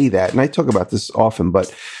to say that. And I talk about this often,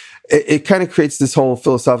 but it kind of creates this whole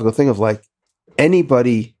philosophical thing of like,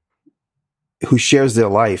 anybody who shares their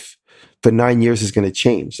life for 9 years is going to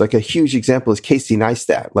change. Like a huge example is Casey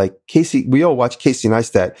Neistat. Like we all watch Casey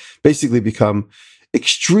Neistat basically become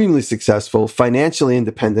extremely successful, financially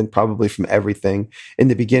independent, probably from everything. In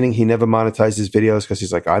the beginning, he never monetized his videos because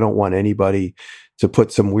he's like, I don't want anybody to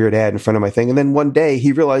put some weird ad in front of my thing. And then one day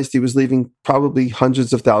he realized he was leaving probably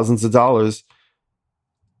hundreds of thousands of dollars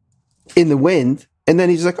in the wind. And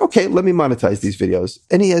then he's like, okay, let me monetize these videos.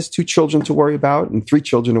 And he has 2 children to worry about and 3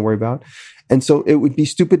 children to worry about. And so it would be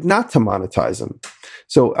stupid not to monetize them.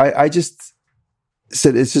 So I just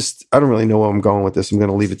said, I don't really know where I'm going with this. I'm going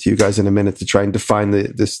to leave it to you guys in a minute to try and define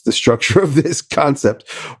the structure of this concept.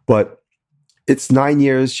 But it's 9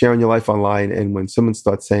 years sharing your life online. And when someone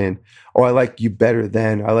starts saying, oh, I like you better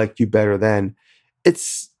than, I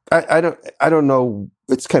don't know.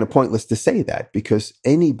 It's kind of pointless to say that, because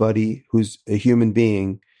anybody who's a human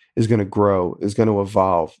being is going to grow, is going to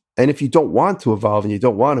evolve. And if you don't want to evolve and you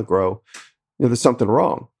don't want to grow, you know, there's something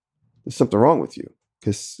wrong. There's something wrong with you,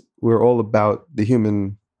 because we're all about the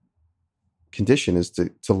human condition is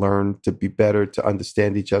to learn, to be better, to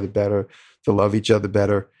understand each other better, to love each other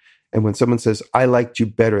better. And when someone says, I liked you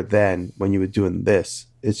better than when you were doing this,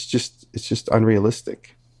 it's just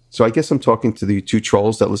unrealistic. So I guess I'm talking to the 2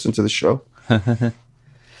 trolls that listen to the show. Anybody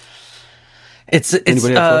have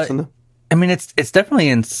thoughts on that? I mean, it's definitely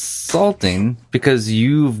insulting, because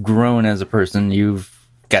you've grown as a person, you've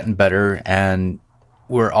gotten better, and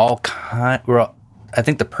I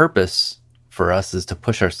think the purpose for us is to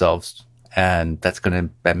push ourselves, and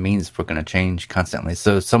that means we're gonna change constantly.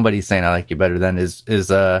 So somebody saying I like you better than is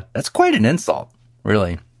that's quite an insult,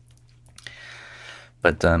 really.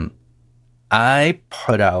 But I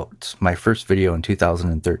put out my first video in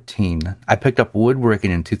 2013. I picked up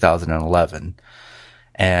woodworking in 2011,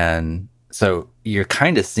 and so you're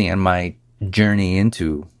kind of seeing my journey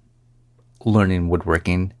into learning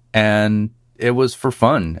woodworking, and it was for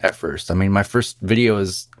fun at first. I mean, my first video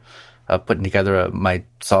is putting together my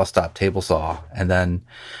saw stop table saw, and then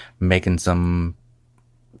making some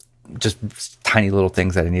just tiny little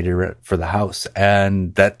things that I needed for the house,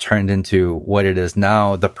 and that turned into what it is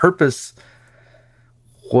now. The purpose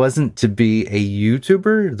wasn't to be a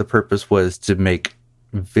YouTuber. The purpose was to make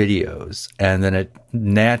videos, and then it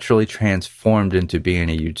naturally transformed into being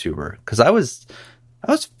a YouTuber, because I was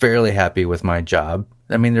fairly happy with my job.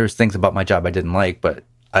 I mean, there's things about my job I didn't like, but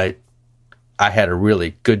I had a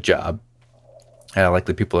really good job, and I like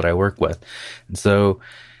the people that I work with. And so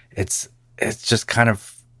it's just kind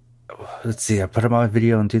of let's see, I put up my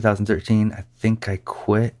video in 2013. I think I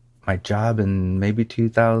quit my job in maybe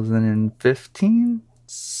 2015,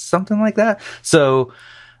 something like that. So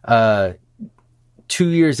 2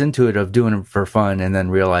 years into it of doing it for fun and then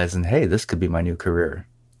realizing, hey, this could be my new career.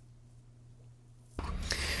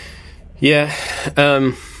 Yeah.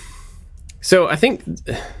 So I think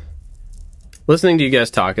listening to you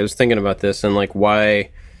guys talk, I was thinking about this and like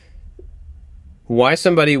why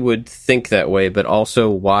somebody would think that way, but also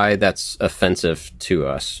why that's offensive to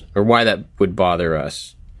us or why that would bother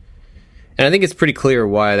us. And I think it's pretty clear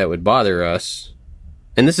why that would bother us.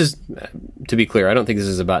 And this is, to be clear, I don't think this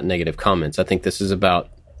is about negative comments. I think this is about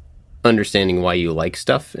understanding why you like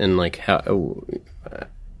stuff and like how,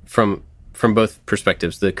 from both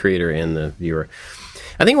perspectives, the creator and the viewer.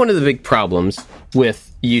 I think one of the big problems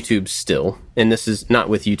with YouTube still, and this is not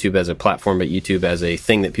with YouTube as a platform, but YouTube as a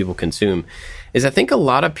thing that people consume, is I think a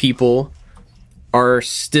lot of people are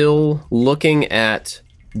still looking at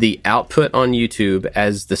the output on YouTube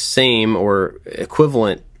as the same or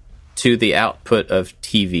equivalent to the output of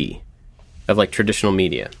TV, of like traditional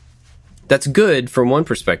media. That's good from one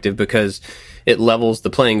perspective because it levels the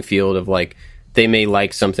playing field of like, they may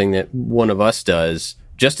like something that one of us does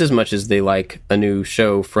just as much as they like a new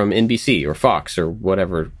show from NBC or Fox or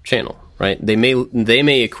whatever channel, right? They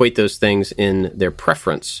may equate those things in their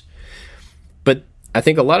preference. But I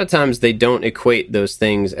think a lot of times they don't equate those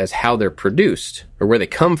things as how they're produced or where they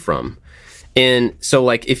come from. And so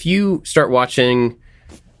like if you start watching,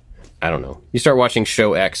 I don't know, you start watching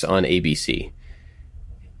show X on ABC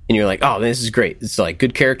and you're like, oh, this is great. It's like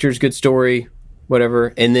good characters, good story,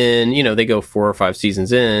 whatever. And then, you know, they go 4 or 5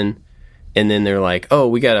 seasons in and then they're like, oh,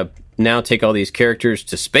 we got to now take all these characters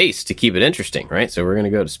to space to keep it interesting, right? So we're going to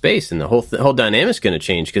go to space and the whole dynamic's going to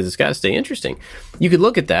change because it's got to stay interesting. You could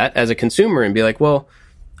look at that as a consumer and be like, well,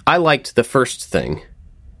 I liked the first thing.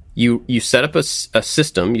 You set up a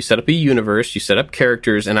system, you set up a universe, you set up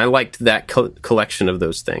characters, and I liked that collection of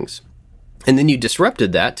those things. And then you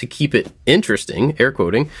disrupted that to keep it interesting, air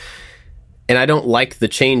quoting, and I don't like the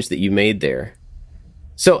change that you made there.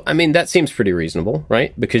 So, I mean, that seems pretty reasonable,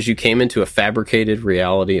 right? Because you came into a fabricated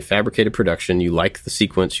reality, a fabricated production. You like the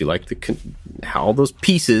sequence, you like how all those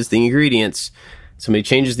pieces, the ingredients. Somebody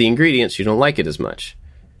changes the ingredients, you don't like it as much.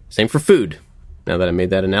 Same for food. Now that I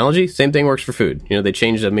made that analogy, same thing works for food. You know, they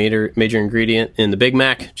changed a major ingredient in the Big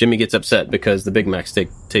Mac. Jimmy gets upset because the Big Macs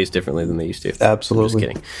taste differently than they used to. Absolutely.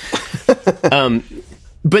 I'm just kidding.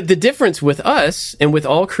 But the difference with us and with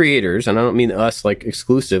all creators, and I don't mean us like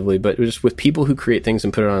exclusively, but just with people who create things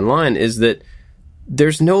and put it online, is that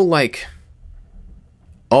there's no like,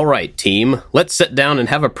 all right, team, let's sit down and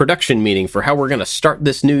have a production meeting for how we're going to start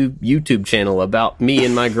this new YouTube channel about me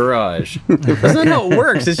in my garage. That's not how it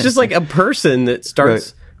works. It's just like a person that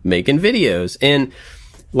starts making videos. And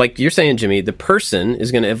like you're saying, Jimmy, the person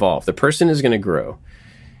is going to evolve. The person is going to grow.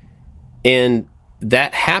 And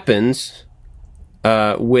that happens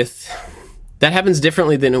that happens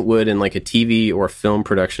differently than it would in like a TV or film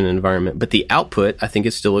production environment. But the output, I think,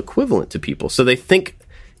 is still equivalent to people. So they think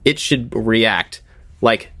it should react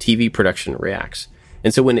like TV production reacts.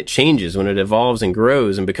 And so when it changes, when it evolves and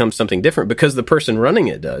grows and becomes something different, because the person running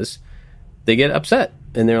it does, they get upset.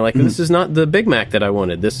 And they're like, this is not the Big Mac that I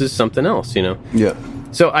wanted. This is something else, you know? Yeah.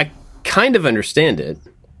 So I kind of understand it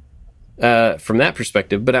from that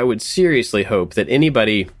perspective, but I would seriously hope that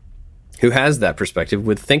anybody who has that perspective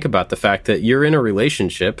would think about the fact that you're in a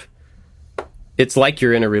relationship. It's like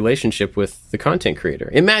you're in a relationship with the content creator.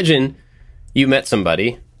 Imagine you met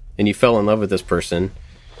somebody and you fell in love with this person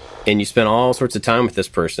and you spent all sorts of time with this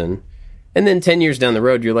person. And then 10 years down the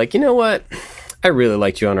road, you're like, you know what? I really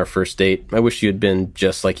liked you on our first date. I wish you had been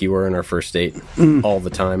just like you were on our first date all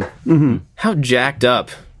the time. Mm-hmm. How jacked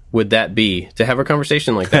up would that be to have a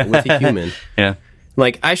conversation like that with a human? Yeah.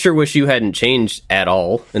 Like, I sure wish you hadn't changed at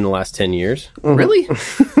all in the last 10 years. Mm-hmm.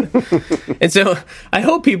 Really? And so I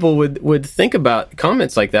hope people would think about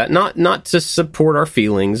comments like that, not to support our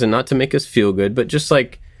feelings and not to make us feel good, but just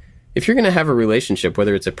like, if you're going to have a relationship,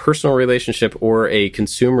 whether it's a personal relationship or a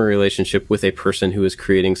consumer relationship with a person who is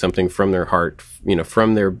creating something from their heart, you know,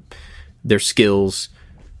 from their skills,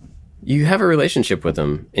 you have a relationship with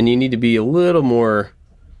them and you need to be a little more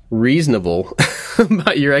reasonable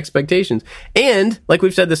about your expectations. And like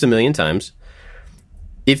we've said this a million times,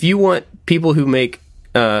 if you want people who make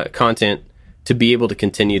content to be able to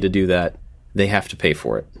continue to do that, they have to pay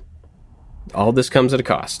for it. All this comes at a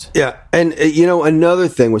cost. Yeah, and you know, another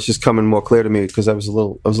thing which is coming more clear to me because I was a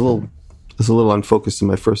little unfocused in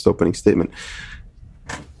my first opening statement.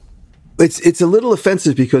 It's a little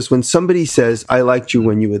offensive because when somebody says, "I liked you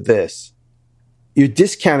when you were this," you're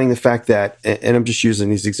discounting the fact that, and I'm just using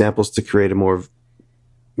these examples to create a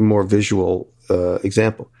more visual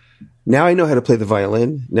example. Now I know how to play the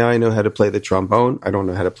violin. Now I know how to play the trombone. I don't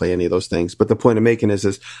know how to play any of those things. But the point I'm making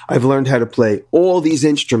is I've learned how to play all these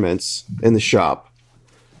instruments in the shop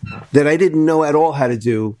that I didn't know at all how to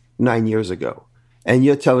do 9 years ago. And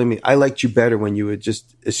you're telling me I liked you better when you were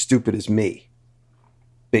just as stupid as me,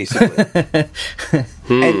 basically.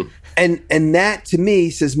 And that to me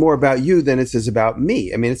says more about you than it says about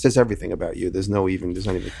me. I mean, it says everything about you. There's not even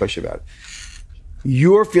a question about it.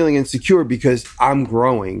 You're feeling insecure because I'm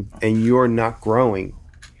growing and you're not growing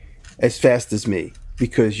as fast as me,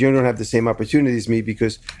 because you don't have the same opportunities as me,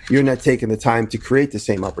 because you're not taking the time to create the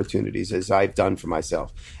same opportunities as I've done for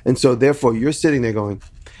myself. And so therefore you're sitting there going,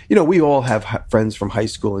 we all have friends from high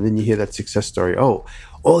school, and then you hear that success story. Oh,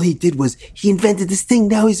 all he did was he invented this thing.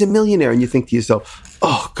 Now he's a millionaire. And you think to yourself,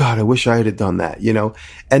 oh God, I wish I had done that,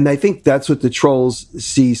 And I think that's what the trolls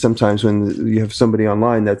see sometimes when you have somebody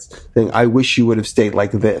online that's saying, I wish you would have stayed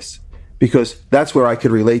like this, because that's where I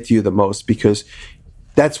could relate to you the most, because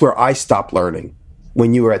that's where I stopped learning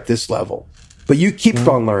when you were at this level. But you keep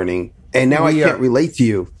on learning, and now I can't relate to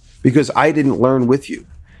you because I didn't learn with you.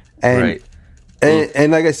 And right.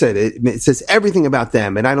 And like I said, it says everything about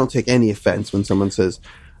them, and I don't take any offense when someone says,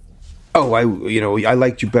 "Oh, I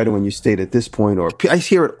liked you better when you stayed at this point," or I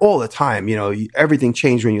hear it all the time. Everything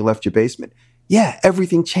changed when you left your basement. Yeah,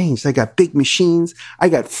 everything changed. I got big machines. I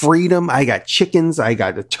got freedom. I got chickens. I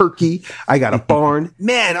got a turkey. I got a barn.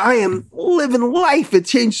 Man, I am living life. It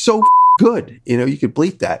changed so good. You could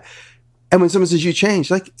bleep that. And when someone says you changed,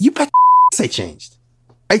 like, you bet I changed.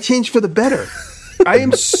 I changed for the better. I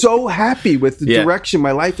am so happy with the direction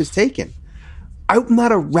my life has taken. I'm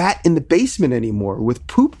not a rat in the basement anymore with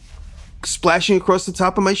poop splashing across the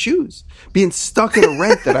top of my shoes, being stuck in a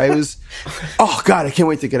rent that I was, oh God, I can't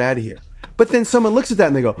wait to get out of here. But then someone looks at that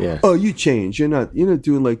and they go, oh, you changed. You're not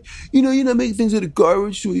doing like, you're not making things out of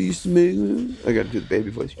garbage we used to make. I got to do the baby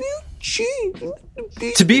voice. You changed.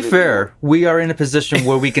 To be fair, we are in a position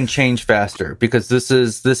where we can change faster because this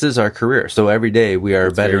is our career. So every day we are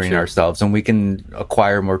bettering ourselves, and we can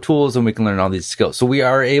acquire more tools, and we can learn all these skills. So we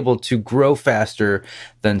are able to grow faster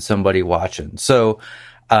than somebody watching. So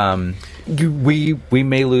we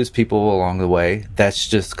may lose people along the way. That's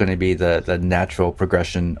just going to be the natural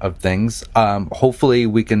progression of things. Hopefully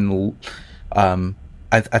we can,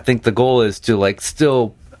 I think the goal is to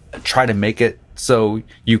still try to make it so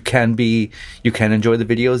you can enjoy the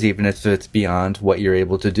videos, even if it's beyond what you're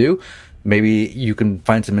able to do. Maybe you can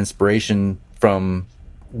find some inspiration from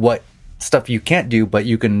what stuff you can't do, but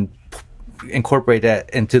you can incorporate that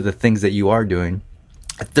into the things that you are doing.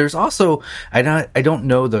 There's also, I don't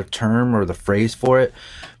know the term or the phrase for it,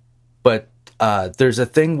 but there's a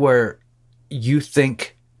thing where you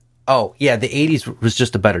think, oh yeah, the 80s was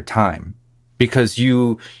just a better time because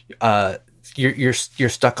you're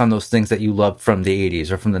stuck on those things that you loved from the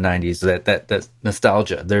 80s or from the 90s. That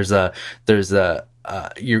nostalgia.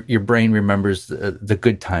 Your brain remembers the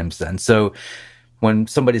good times then. So when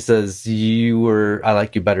somebody says I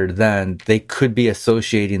like you better then, they could be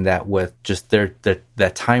associating that with just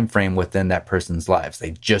that time frame within that person's lives.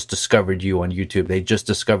 They just discovered you on YouTube. They just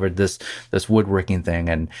discovered this woodworking thing,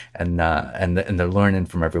 and they're learning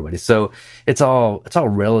from everybody. So it's all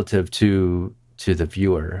relative to the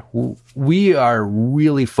viewer. We are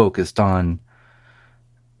really focused on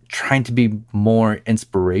trying to be more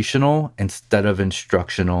inspirational instead of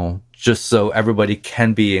instructional, just so everybody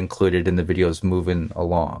can be included in the videos moving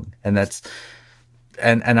along. And that's,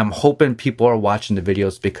 and I'm hoping people are watching the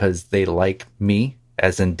videos because they like me,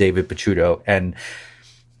 as in David Picciuto, and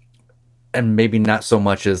maybe not so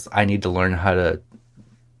much as I need to learn how to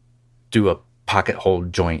do a pocket hole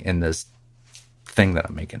joint in this thing that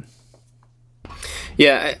I'm making.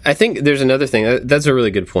 Yeah, I think there's another thing. That's a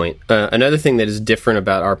really good point. Another thing that is different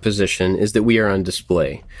about our position is that we are on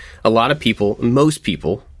display. A lot of people, most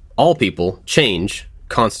people, all people change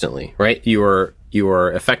constantly, right? You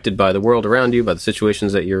are affected by the world around you, by the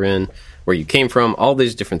situations that you're in, where you came from, all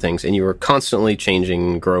these different things, and you are constantly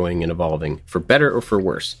changing, growing, and evolving, for better or for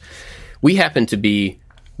worse. We happen to be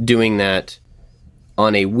doing that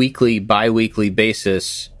on a weekly, bi-weekly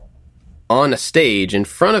basis on a stage in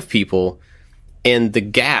front of people. And the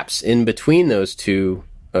gaps in between those two,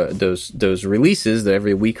 those releases, the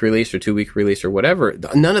every week release or 2 week release or whatever,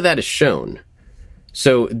 none of that is shown.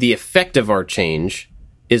 So the effect of our change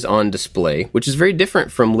is on display, which is very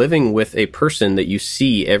different from living with a person that you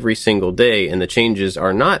see every single day, and the changes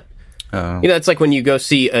are not. It's like when you go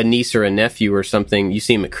see a niece or a nephew or something, you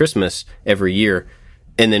see them at Christmas every year.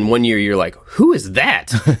 And then one year you're like, who is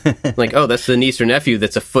that? Like, oh, that's the niece or nephew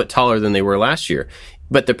that's a foot taller than they were last year.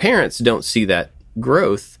 But the parents don't see that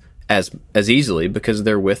growth as easily because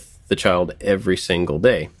they're with the child every single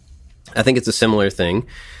day. I think it's a similar thing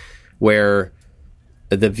where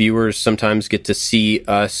the viewers sometimes get to see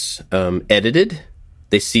us edited.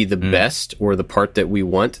 They see the best or the part that we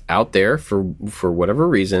want out there for whatever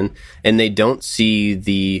reason, and they don't see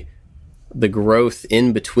the growth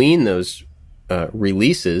in between those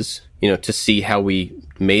releases, to see how we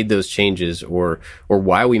made those changes or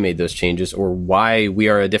why we made those changes or why we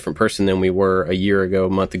are a different person than we were a year ago, a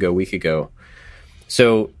month ago, a week ago.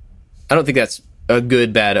 So I don't think that's a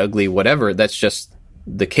good, bad, ugly, whatever. That's just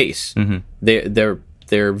the case.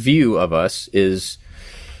 Their view of us is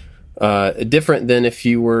different than if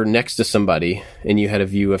you were next to somebody and you had a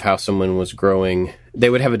view of how someone was growing. They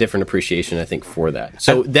would have a different appreciation, I think, for that.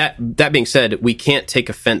 So that being said, we can't take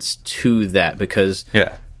offense to that because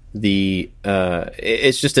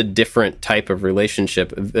it's just a different type of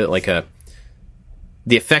relationship.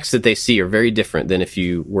 The effects that they see are very different than if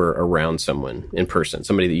you were around someone in person,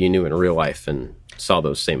 somebody that you knew in real life and saw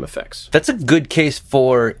those same effects. That's a good case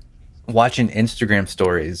for watching Instagram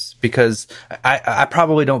stories, because I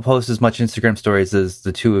probably don't post as much Instagram stories as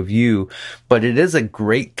the two of you, but it is a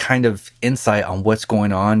great kind of insight on what's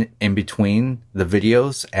going on in between the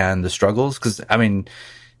videos and the struggles. Because I mean,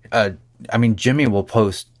 Jimmy will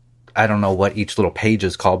post, I don't know what each little page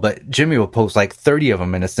is called, but Jimmy will post like 30 of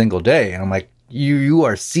them in a single day, and I'm like, you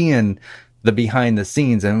are seeing the behind the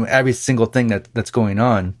scenes and every single thing that's going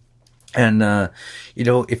on. And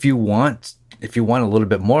if you want a little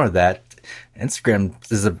bit more of that, Instagram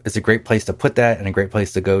is a great place to put that and a great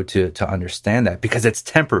place to go to understand that, because it's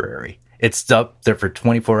temporary. It's up there for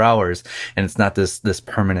 24 hours and it's not this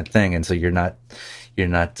permanent thing. And so you're not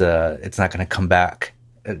it's not going to come back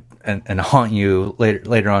and haunt you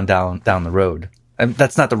later on down the road. And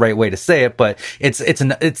that's not the right way to say it, but it's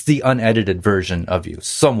the unedited version of you,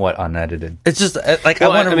 somewhat unedited. It's just like, I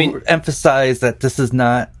want to emphasize that this is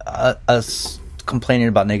not us complaining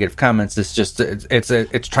about negative comments. It's just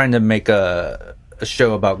it's trying to make a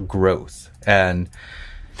show about growth and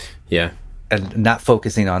not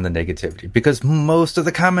focusing on the negativity, because most of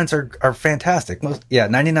the comments are fantastic.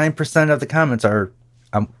 99% of the comments are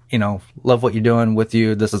love what you're doing, with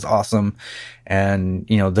you, this is awesome. And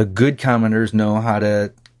the good commenters know how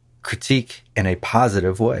to critique in a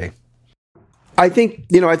positive way. I think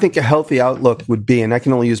a healthy outlook would be, and I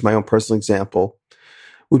can only use my own personal example,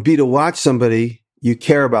 would be to watch somebody, you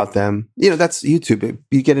care about them. That's YouTube.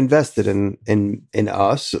 You get invested in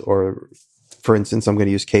us, or for instance, I'm going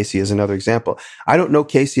to use Casey as another example. I don't know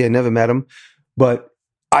Casey. I never met him, but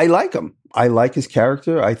I like him. I like his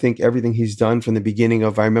character. I think everything he's done from the beginning I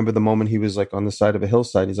remember the moment he was like on the side of a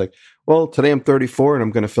hillside. He's like, well, today I'm 34 and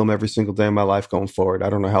I'm going to film every single day of my life going forward. I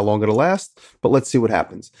don't know how long it'll last, but let's see what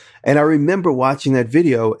happens. And I remember watching that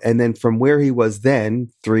video, and then from where he was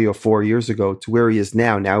then 3 or 4 years ago to where he is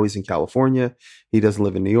now. Now he's in California. He doesn't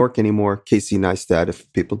live in New York anymore. Casey Neistat, if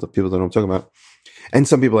people don't know what I'm talking about. And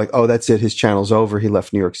some people are like, oh, that's it. His channel's over. He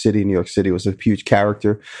left New York City. New York City was a huge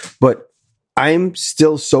character. But I'm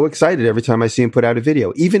still so excited every time I see him put out a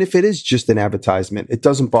video, even if it is just an advertisement. It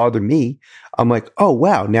doesn't bother me. I'm like, oh,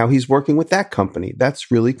 wow, now he's working with that company.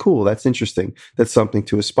 That's really cool. That's interesting. That's something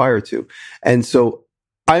to aspire to. And so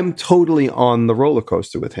I'm totally on the roller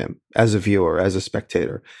coaster with him as a viewer, as a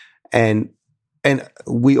spectator. And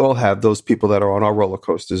we all have those people that are on our roller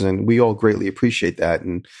coasters, and we all greatly appreciate that.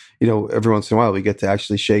 And, every once in a while we get to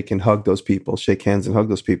actually shake hands and hug those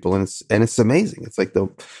people. And it's amazing. It's like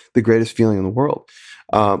the greatest feeling in the world.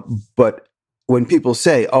 But when people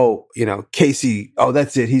say, oh, Casey, oh,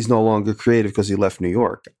 that's it, he's no longer creative because he left New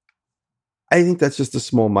York, I think that's just a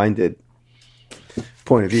small-minded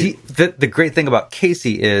point of view. The great thing about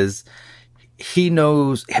Casey is he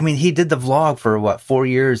knows, he did the vlog for 4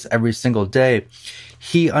 years every single day.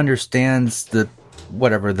 He understands the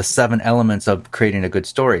 7 elements of creating a good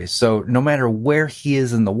story. So no matter where he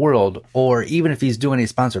is in the world, or even if he's doing a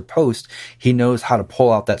sponsored post, he knows how to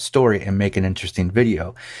pull out that story and make an interesting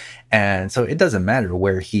video. And so it doesn't matter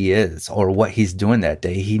where he is or what he's doing that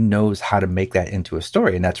day. He knows how to make that into a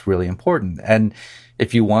story. And that's really important. And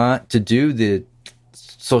if you want to do the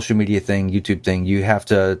social media thing, YouTube thing, you have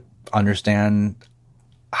to understand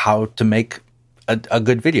how to make a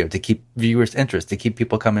good video to keep viewers' interest, to keep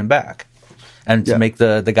people coming back, and to make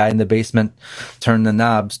the guy in the basement turn the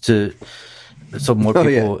knobs so more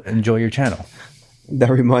people enjoy your channel.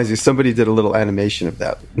 That reminds me, somebody did a little animation of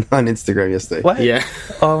that on Instagram yesterday. What? Yeah.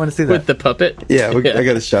 Oh, I want to see that. With the puppet? Yeah, I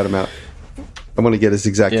got to shout him out. I want to get his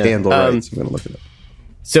exact handle right, so I'm going to look it up.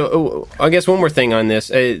 So I guess one more thing on this.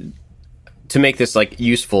 To make this like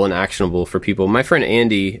useful and actionable for people, my friend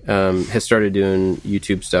Andy has started doing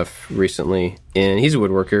YouTube stuff recently, and he's a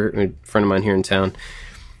woodworker, a friend of mine here in town.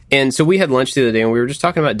 And so we had lunch the other day, and we were just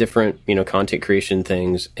talking about different, content creation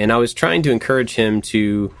things. And I was trying to encourage him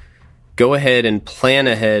to go ahead and plan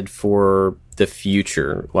ahead for the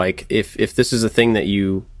future. Like if this is a thing that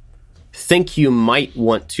you think you might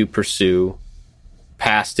want to pursue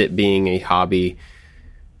past it being a hobby.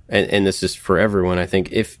 And this is for everyone, I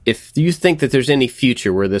think. If you think that there's any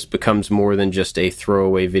future where this becomes more than just a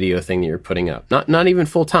throwaway video thing that you're putting up, not even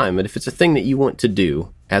full time, but if it's a thing that you want to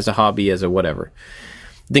do as a hobby, as a whatever,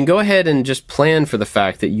 then go ahead and just plan for the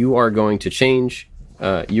fact that you are going to change.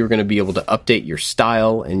 You're going to be able to update your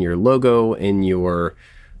style and your logo and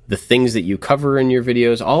the things that you cover in your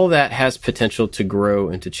videos. All of that has potential to grow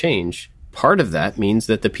and to change. Part of that means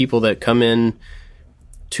that the people that come in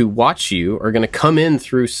to watch you are going to come in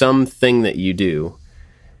through something that you do.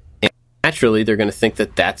 And naturally, they're going to think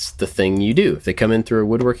that that's the thing you do. If they come in through a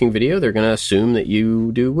woodworking video, they're going to assume that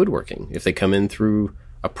you do woodworking. If they come in through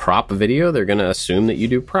a prop video, they're going to assume that you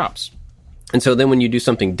do props. And so then when you do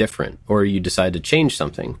something different or you decide to change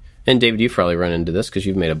something, and David, you've probably run into this because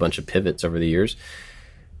you've made a bunch of pivots over the years,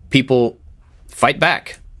 people fight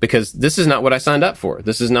back because this is not what I signed up for.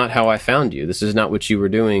 This is not how I found you. This is not what you were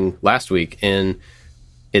doing last week. And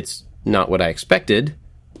it's not what I expected,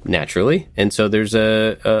 naturally. And so there's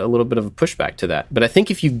a little bit of a pushback to that. But I think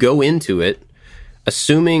if you go into it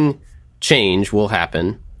assuming change will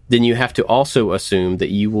happen, then you have to also assume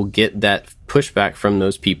that you will get that pushback from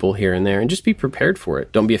those people here and there, and just be prepared for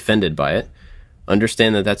it. Don't be offended by it.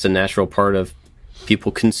 Understand that that's a natural part of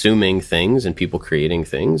people consuming things and people creating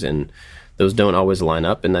things, and those don't always line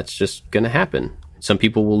up, and that's just going to happen. Some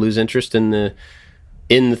people will lose interest in the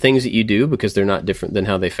things that you do because they're not different than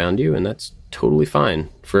how they found you, and that's totally fine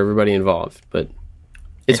for everybody involved. But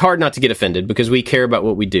it's hard not to get offended because we care about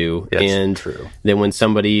what we do. Yes, and true. Then when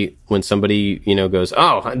somebody goes,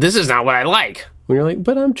 "Oh, this is not what I like," when you're like,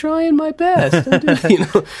 "But I'm trying my best,"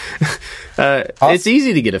 it's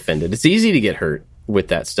easy to get offended. It's easy to get hurt with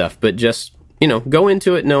that stuff. But just go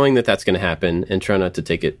into it knowing that that's going to happen, and try not to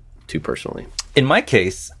take it too personally. In my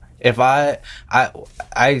case, if I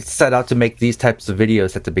set out to make these types of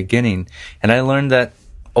videos at the beginning, and I learned that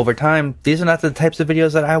over time, these are not the types of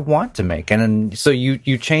videos that I want to make. And then, so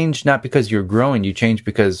you change not because you're growing, you change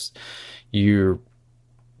because it's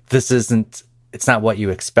not what you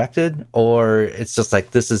expected, or it's just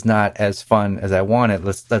like, this is not as fun as I wanted.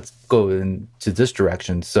 Let's go into this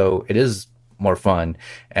direction. So it is more fun,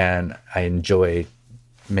 and I enjoy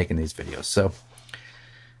making these videos. So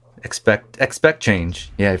expect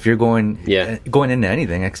change. Yeah, if you're going into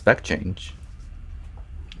anything, expect change.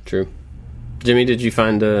 True. Jimmy, did you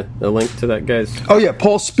find a link to that guy's? Oh, yeah,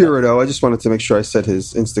 Paul Spirito. I just wanted to make sure I said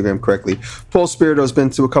his Instagram correctly. Paul Spirito's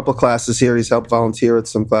been to a couple of classes here. He's helped volunteer at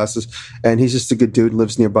some classes, and he's just a good dude,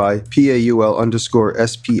 lives nearby.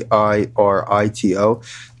 PAUL_SPIRITO.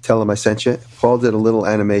 Tell him I sent you. Paul did a little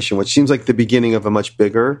animation, which seems like the beginning of a much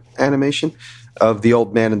bigger animation of the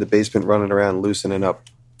old man in the basement running around loosening up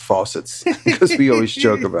faucets, because we always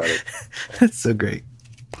joke about it. That's so great.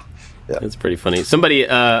 Yeah. It's pretty funny. Somebody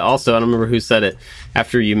also, I don't remember who said it,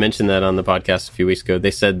 after you mentioned that on the podcast a few weeks ago,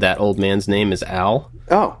 they said that old man's name is Al.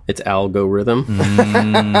 Oh. It's Algorithm.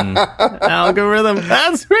 Algorithm.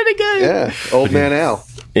 That's pretty good. Yeah, old man Al.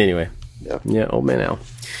 Anyway. Yeah, old man Al.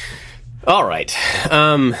 All right.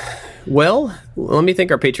 Well, let me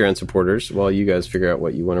thank our Patreon supporters while you guys figure out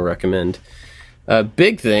what you want to recommend.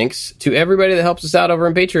 Big thanks to everybody that helps us out over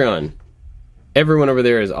on Patreon. Everyone over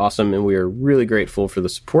there is awesome, and we are really grateful for the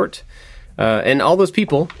support. And all those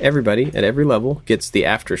people, everybody at every level, gets the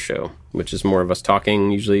after show, which is more of us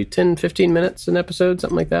talking, usually 10, 15 minutes an episode,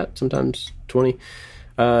 something like that, sometimes 20.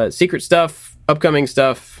 Secret stuff, upcoming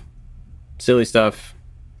stuff, silly stuff,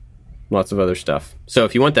 lots of other stuff. So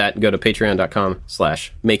if you want that, go to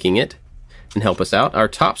patreon.com/makingit and help us out. Our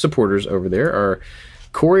top supporters over there are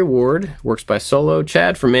Corey Ward, Works by Solo,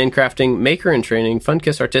 Chad from Mancrafting, Maker and Training,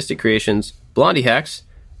 Funkiss Artistic Creations, Blondie Hacks,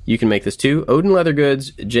 You Can Make This Too, Odin Leather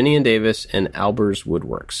Goods, Jenny and Davis, and Albers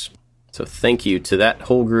Woodworks. So thank you to that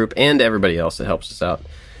whole group and everybody else that helps us out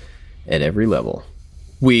at every level.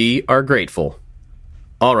 We are grateful.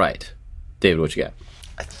 All right. David, what you got?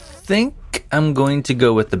 I think I'm going to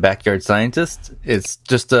go with The Backyard Scientist. It's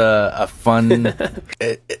just a fun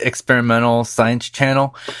experimental science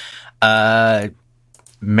channel.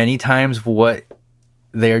 Many times what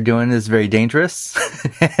they are doing is very dangerous.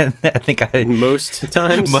 And I think most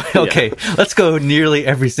times. Okay, let's go. Nearly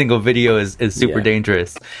every single video is super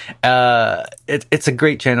dangerous. It's a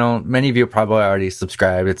great channel. Many of you probably already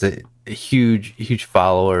subscribed. It's a huge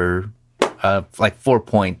follower, like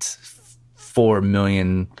 4.4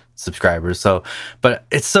 million subscribers. So, but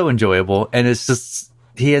it's so enjoyable, and it's just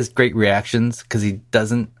he has great reactions because he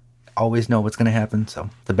doesn't always know what's going to happen. So,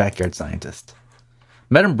 the Backyard Scientist.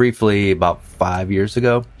 Met him briefly about 5 years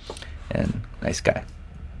ago, and nice guy.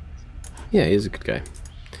 Yeah, he's a good guy.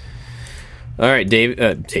 All right,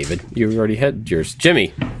 David, you already had yours. Jimmy,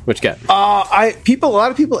 what you got? A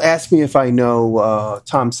lot of people ask me if I know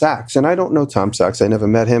Tom Sachs, and I don't know Tom Sachs. I never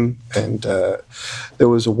met him, and there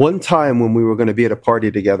was one time when we were going to be at a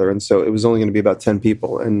party together, and so it was only going to be about 10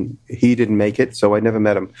 people, and he didn't make it, so I never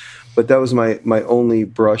met him. But that was my only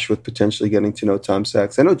brush with potentially getting to know Tom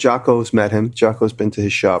Sachs. I know Jocko's met him. Jocko's been to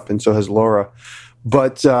his shop, and so has Laura.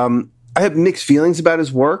 But I have mixed feelings about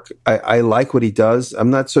his work. I like what he does. I'm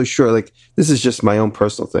not so sure. Like, this is just my own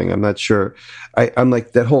personal thing. I'm not sure. I'm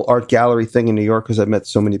like that whole art gallery thing in New York, because I've met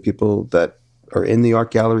so many people that are in the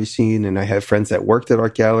art gallery scene, and I have friends that worked at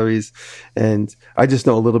art galleries, and I just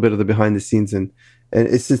know a little bit of the behind the scenes, and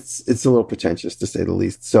it's a little pretentious, to say the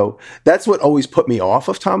least. So that's what always put me off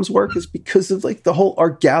of Tom's work, is because of like the whole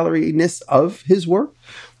art gallery-ness of his work.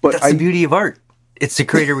 But that's the beauty of art. It's to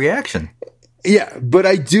create a reaction. Yeah, but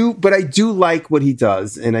I do like what he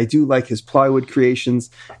does, and I do like his plywood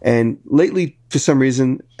creations. And lately, for some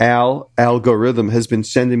reason, Algorithm has been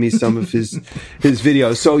sending me some of his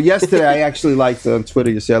videos. So yesterday, I actually liked on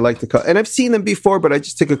Twitter. You say I like the and I've seen them before, but I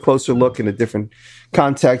just took a closer look in a different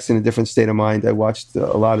context, in a different state of mind. I watched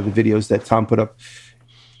a lot of the videos that Tom put up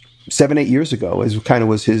 7-8 years ago. As kind of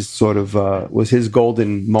was his sort of was his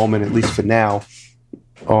golden moment, at least for now,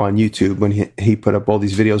 on YouTube, when he put up all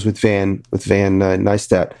these videos with Van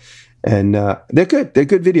Neistat, and they're good. They're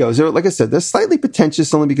good videos. They're, like I said, they're slightly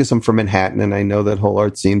pretentious only because I'm from Manhattan and I know that whole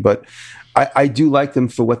art scene, but I do like them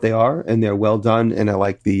for what they are, and they're well done, and I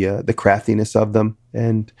like the craftiness of them,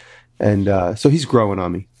 and so he's growing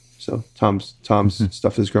on me. So Tom's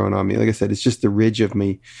stuff is growing on me. Like I said, it's just the ridge of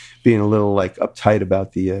me being a little like uptight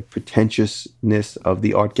about the pretentiousness of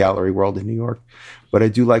the art gallery world in New York. But I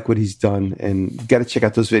do like what he's done, and you got to check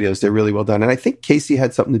out those videos. They're really well done. And I think Casey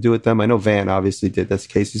had something to do with them. I know Van obviously did. That's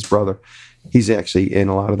Casey's brother. He's actually in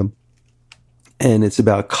a lot of them. And it's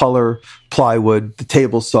about color, plywood, the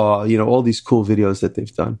table saw, all these cool videos that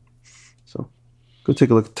they've done. So go take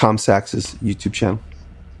a look at Tom Sachs's YouTube channel.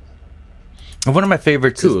 One of my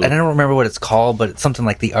favorites is, and I don't remember what it's called, but it's something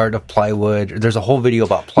like The Art of Plywood. There's a whole video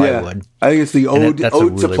about plywood. Yeah, I think it's the Ode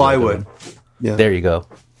to Plywood. Yeah. There you go.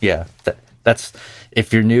 Yeah. That's,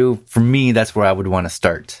 if you're new, for me, that's where I would want to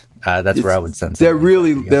start. That's where I would send.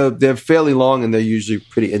 They're fairly long, and they're usually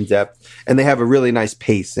pretty in depth, and they have a really nice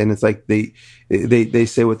pace. And it's like they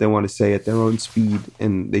say what they want to say at their own speed,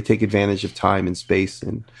 and they take advantage of time and space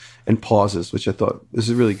and pauses, which I thought this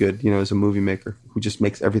is really good. As a movie maker who just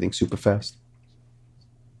makes everything super fast.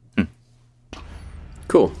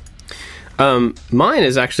 Cool. Mine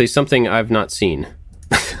is actually something I've not seen,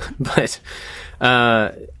 but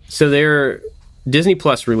so Disney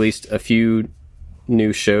Plus released a few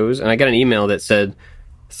new shows, and I got an email that said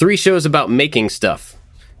 3 shows about making stuff,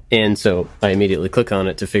 and so I immediately click on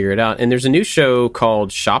it to figure it out. And there's a new show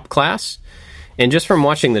called Shop Class, and just from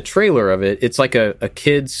watching the trailer of it, it's like a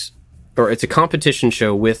kids, or it's a competition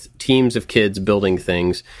show with teams of kids building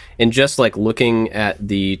things. And just like looking at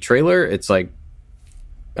the trailer, it's like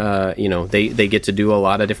they get to do a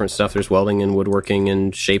lot of different stuff. There's welding and woodworking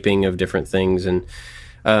and shaping of different things, and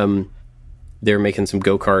they're making some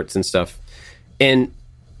go-karts and stuff. And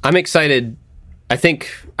I'm excited. I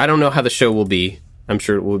don't know how the show will be. I'm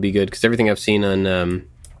sure it will be good, because everything I've seen on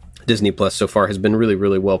Disney Plus so far has been really,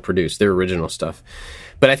 really well produced. Their original stuff.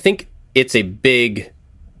 But I think it's a big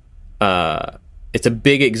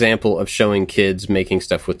example of showing kids making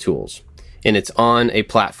stuff with tools. And it's on a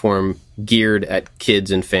platform geared at kids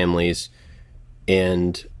and families.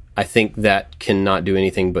 And I think that cannot do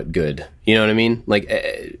anything but good. You know what I mean? Like,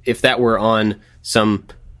 if that were on some,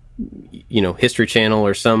 History Channel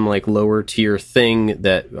or some like lower tier thing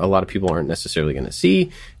that a lot of people aren't necessarily going to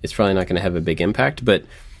see, it's probably not going to have a big impact. But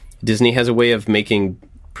Disney has a way of making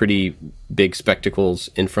pretty big spectacles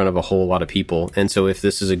in front of a whole lot of people. And so if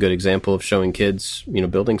this is a good example of showing kids,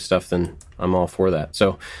 building stuff, then I'm all for that.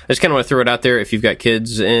 So I just kind of want to throw it out there. If you've got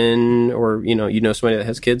kids or somebody that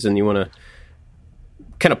has kids and you want to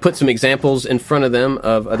kind of put some examples in front of them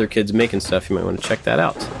of other kids making stuff, you might want to check that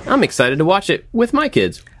out. I'm excited to watch it with my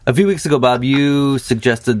kids. A few weeks ago, Bob, you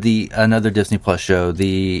suggested another Disney Plus show,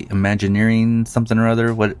 the Imagineering something or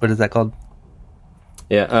other. What is that called?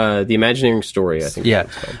 Yeah, the Imagineering Story, I think. Yeah,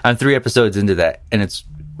 I'm 3 episodes into that, and it's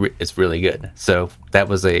really good. So that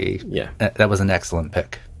was an excellent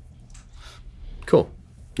pick. Cool.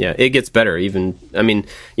 Yeah, it gets better. Even, I mean,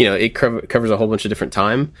 it covers a whole bunch of different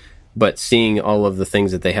time, but seeing all of the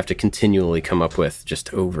things that they have to continually come up with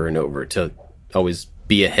just over and over to always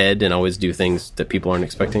be ahead and always do things that people aren't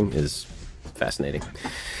expecting is fascinating.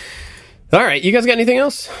 All right, you guys got anything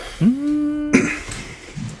else? No,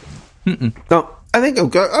 I think I'm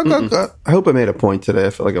good. I hope I made a point today. I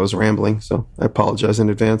felt like I was rambling, so I apologize in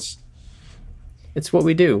advance. It's what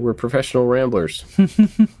we do. We're professional ramblers.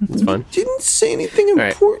 It's fun. Didn't say anything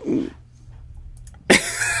important.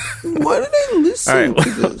 Why did I listen to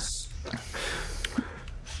this?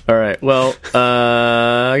 All right. Well,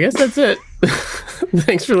 I guess that's it.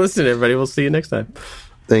 Thanks for listening, everybody. We'll see you next time.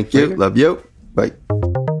 Thank you. Later. Love you. Bye.